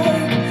felt like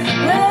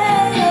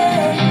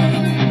rain.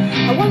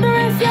 I wonder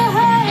if you're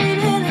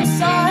hurting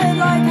inside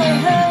like I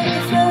hurt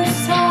the first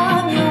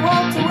time you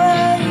walked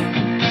away.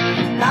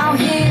 Now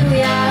here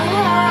we are,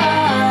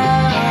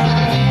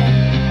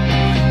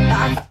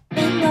 back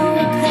in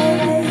okay.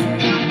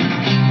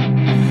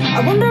 I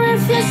wonder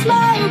if you're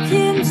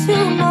smoking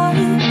too much.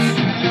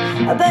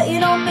 I bet you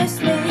don't miss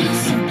me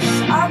since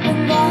I've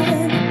been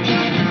gone.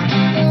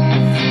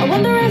 I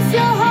wonder if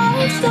your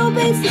heart still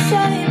beats the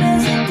same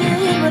as it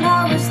did when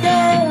I was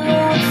there.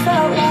 Oh, it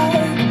felt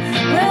like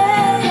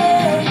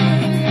rain.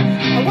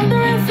 I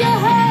wonder if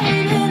you're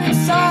hurting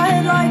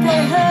inside like I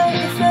hurt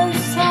the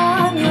first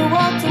time you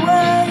walked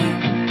away.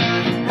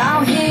 Now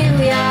here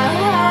we are,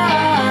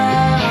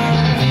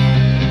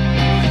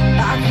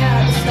 back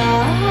at the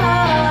start.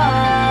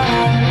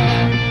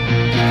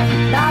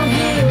 Now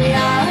here we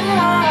are,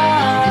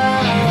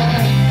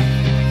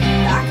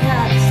 back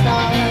at the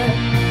start.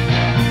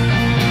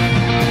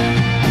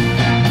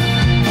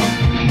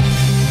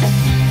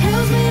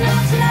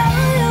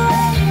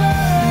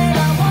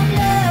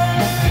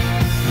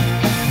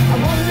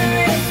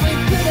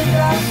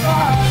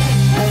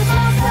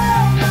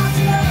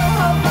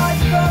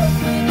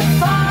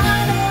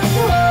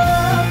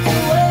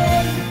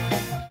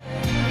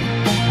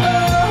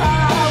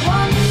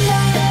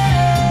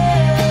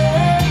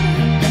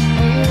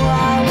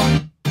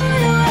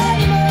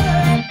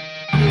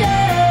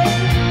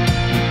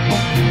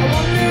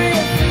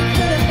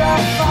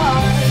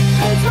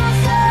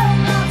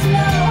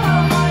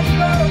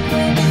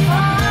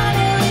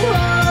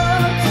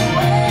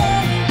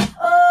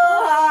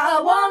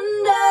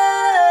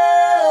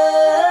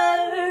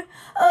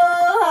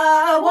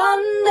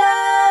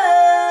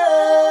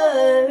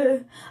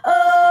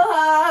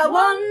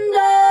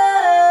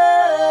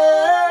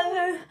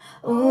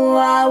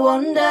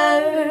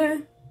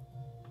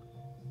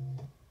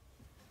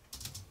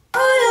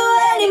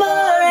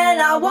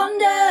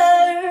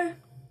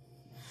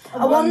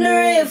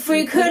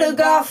 we could have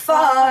got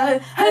far.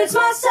 Hurts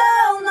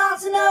myself not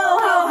to know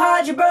how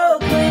hard you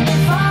broke when you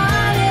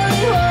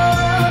finally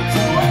walked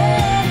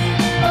away.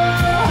 Oh,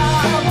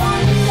 I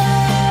wonder,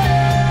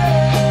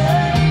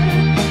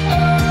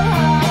 oh,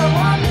 I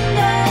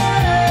wonder,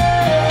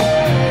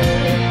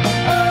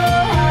 oh,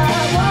 I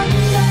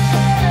wonder,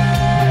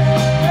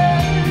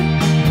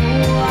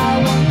 oh, I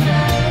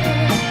wonder.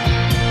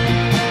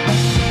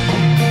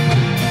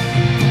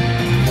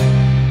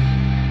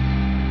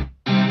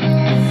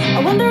 I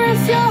wonder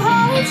if your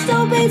heart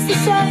still beats the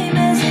same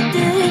as it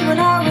did when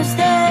I was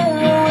there.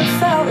 Oh, it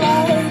felt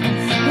like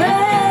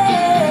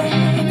rain.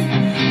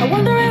 I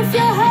wonder if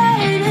you're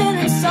hurting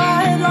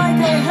inside like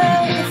I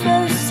hurt the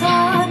first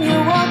time you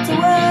walked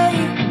away.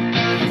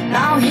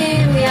 Now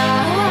here we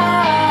are,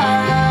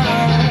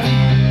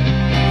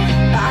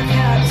 back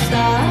at the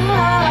start.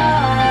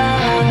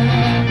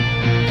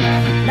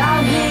 Now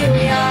here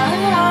we are,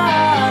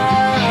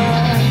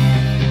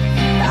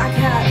 back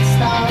at the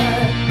start.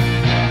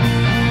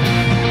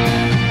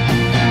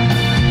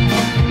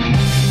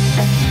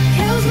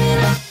 Kills me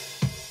now.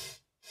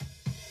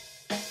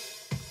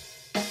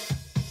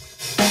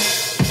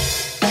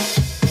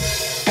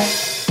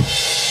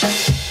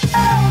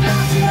 Oh,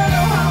 not to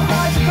know how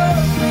hard you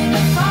broke when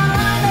you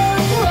finally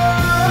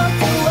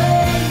walked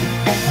away.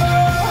 Oh,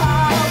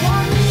 I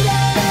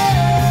wonder,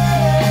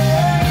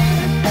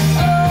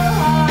 oh,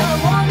 I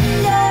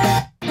wonder.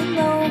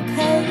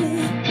 Okay.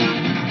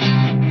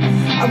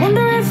 I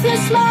wonder if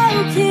you're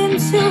smoking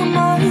too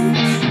much.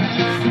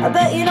 I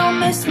bet you don't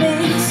miss me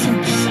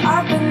since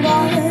I've been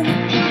gone.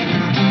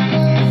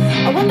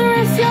 I wonder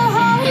if your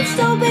heart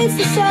still beats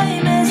the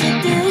same as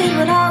it did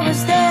when I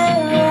was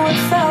there. Oh, it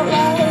felt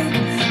like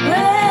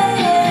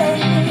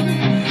rain.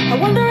 I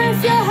wonder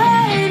if you're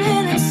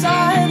hurting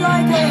inside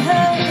like I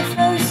hurt the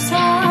first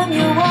time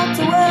you walked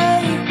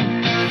away.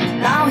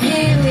 Now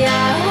here we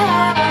are,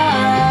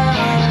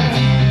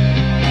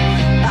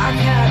 back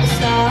at the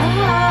start.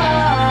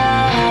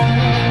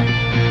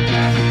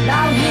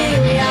 Now here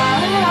we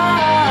are,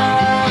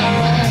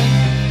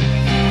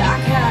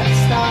 back at the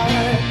start.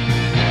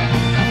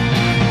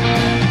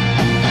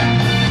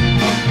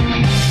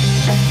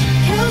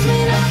 Kills me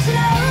not to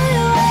know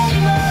you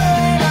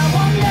anymore, and I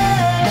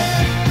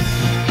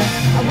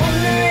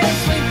wonder if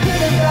we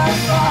could have got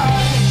far.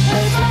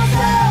 Hurts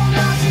myself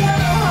not to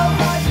know how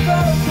hard you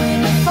broke when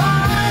you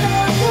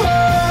finally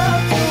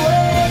walked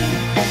away.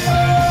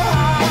 Oh,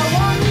 I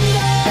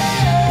wonder,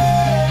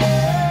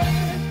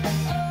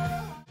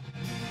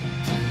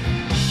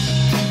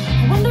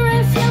 I wonder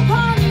if you're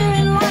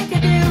pondering like I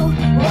do,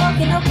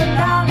 walking up and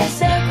down in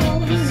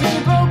circles in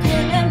a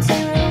broken empty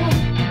room.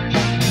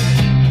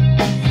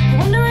 I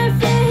wonder if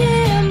you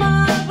hear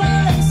my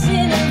voice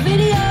in a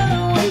video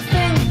and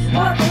think,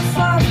 what the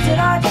fuck did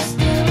I just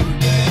do?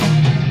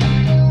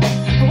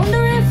 I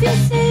wonder if you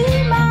see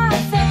my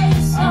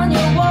face on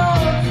your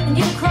wall and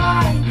you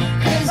cry,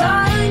 'cause I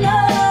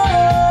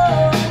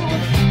know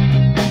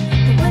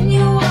that when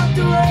you walked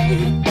away,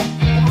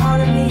 the part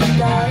of me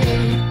died.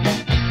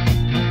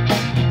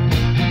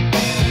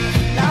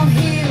 Now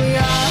here we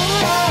are,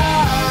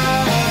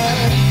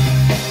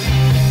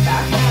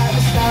 back at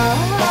the start.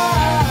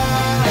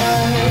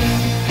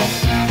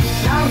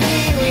 Now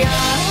here we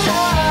are,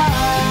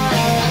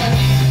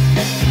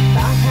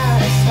 back at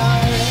the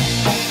start.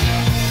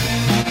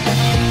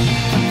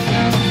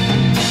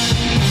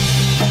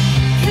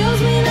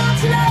 Kills me not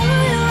to know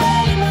you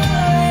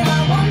anymore, and I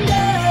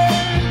wonder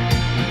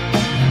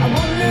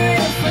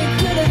if we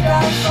could have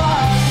got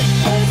far.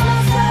 Hurts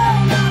myself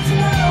not to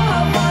know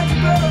how hard you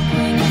broke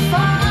when you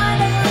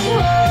finally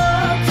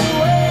walked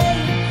away.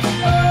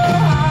 Oh,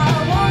 I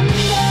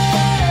wonder,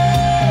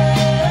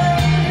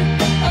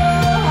 oh,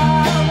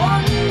 I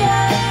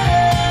wonder,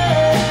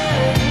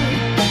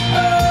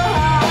 oh,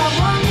 I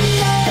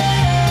wonder,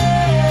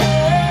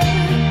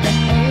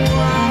 oh,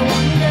 I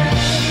wonder.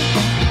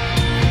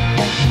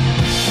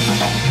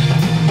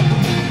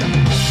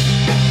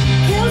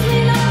 Kills me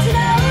not to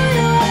know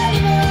you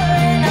anymore,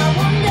 and I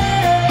wonder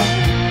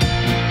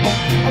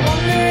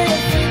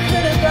if we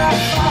could have got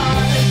far.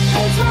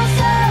 Hurts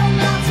myself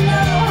not to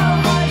know how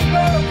hard you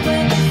broke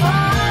when you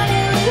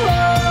finally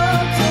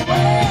walked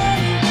away.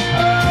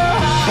 Oh,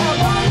 I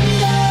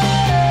wonder,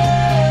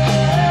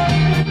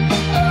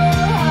 oh,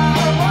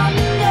 I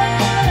wonder,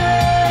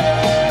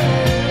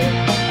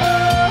 oh,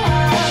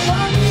 I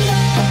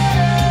wonder,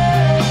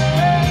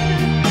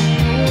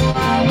 oh,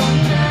 I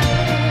wonder.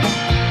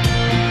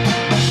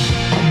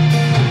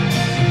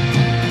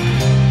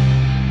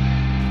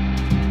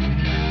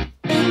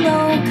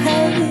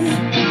 Okay.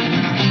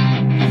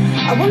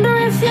 I wonder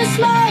if you're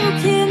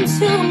smoking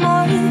too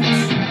much.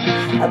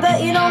 I bet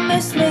you don't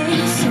miss me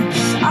since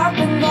I've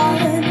been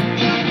gone.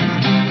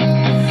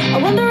 I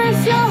wonder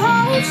if your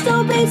heart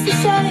still beats the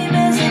same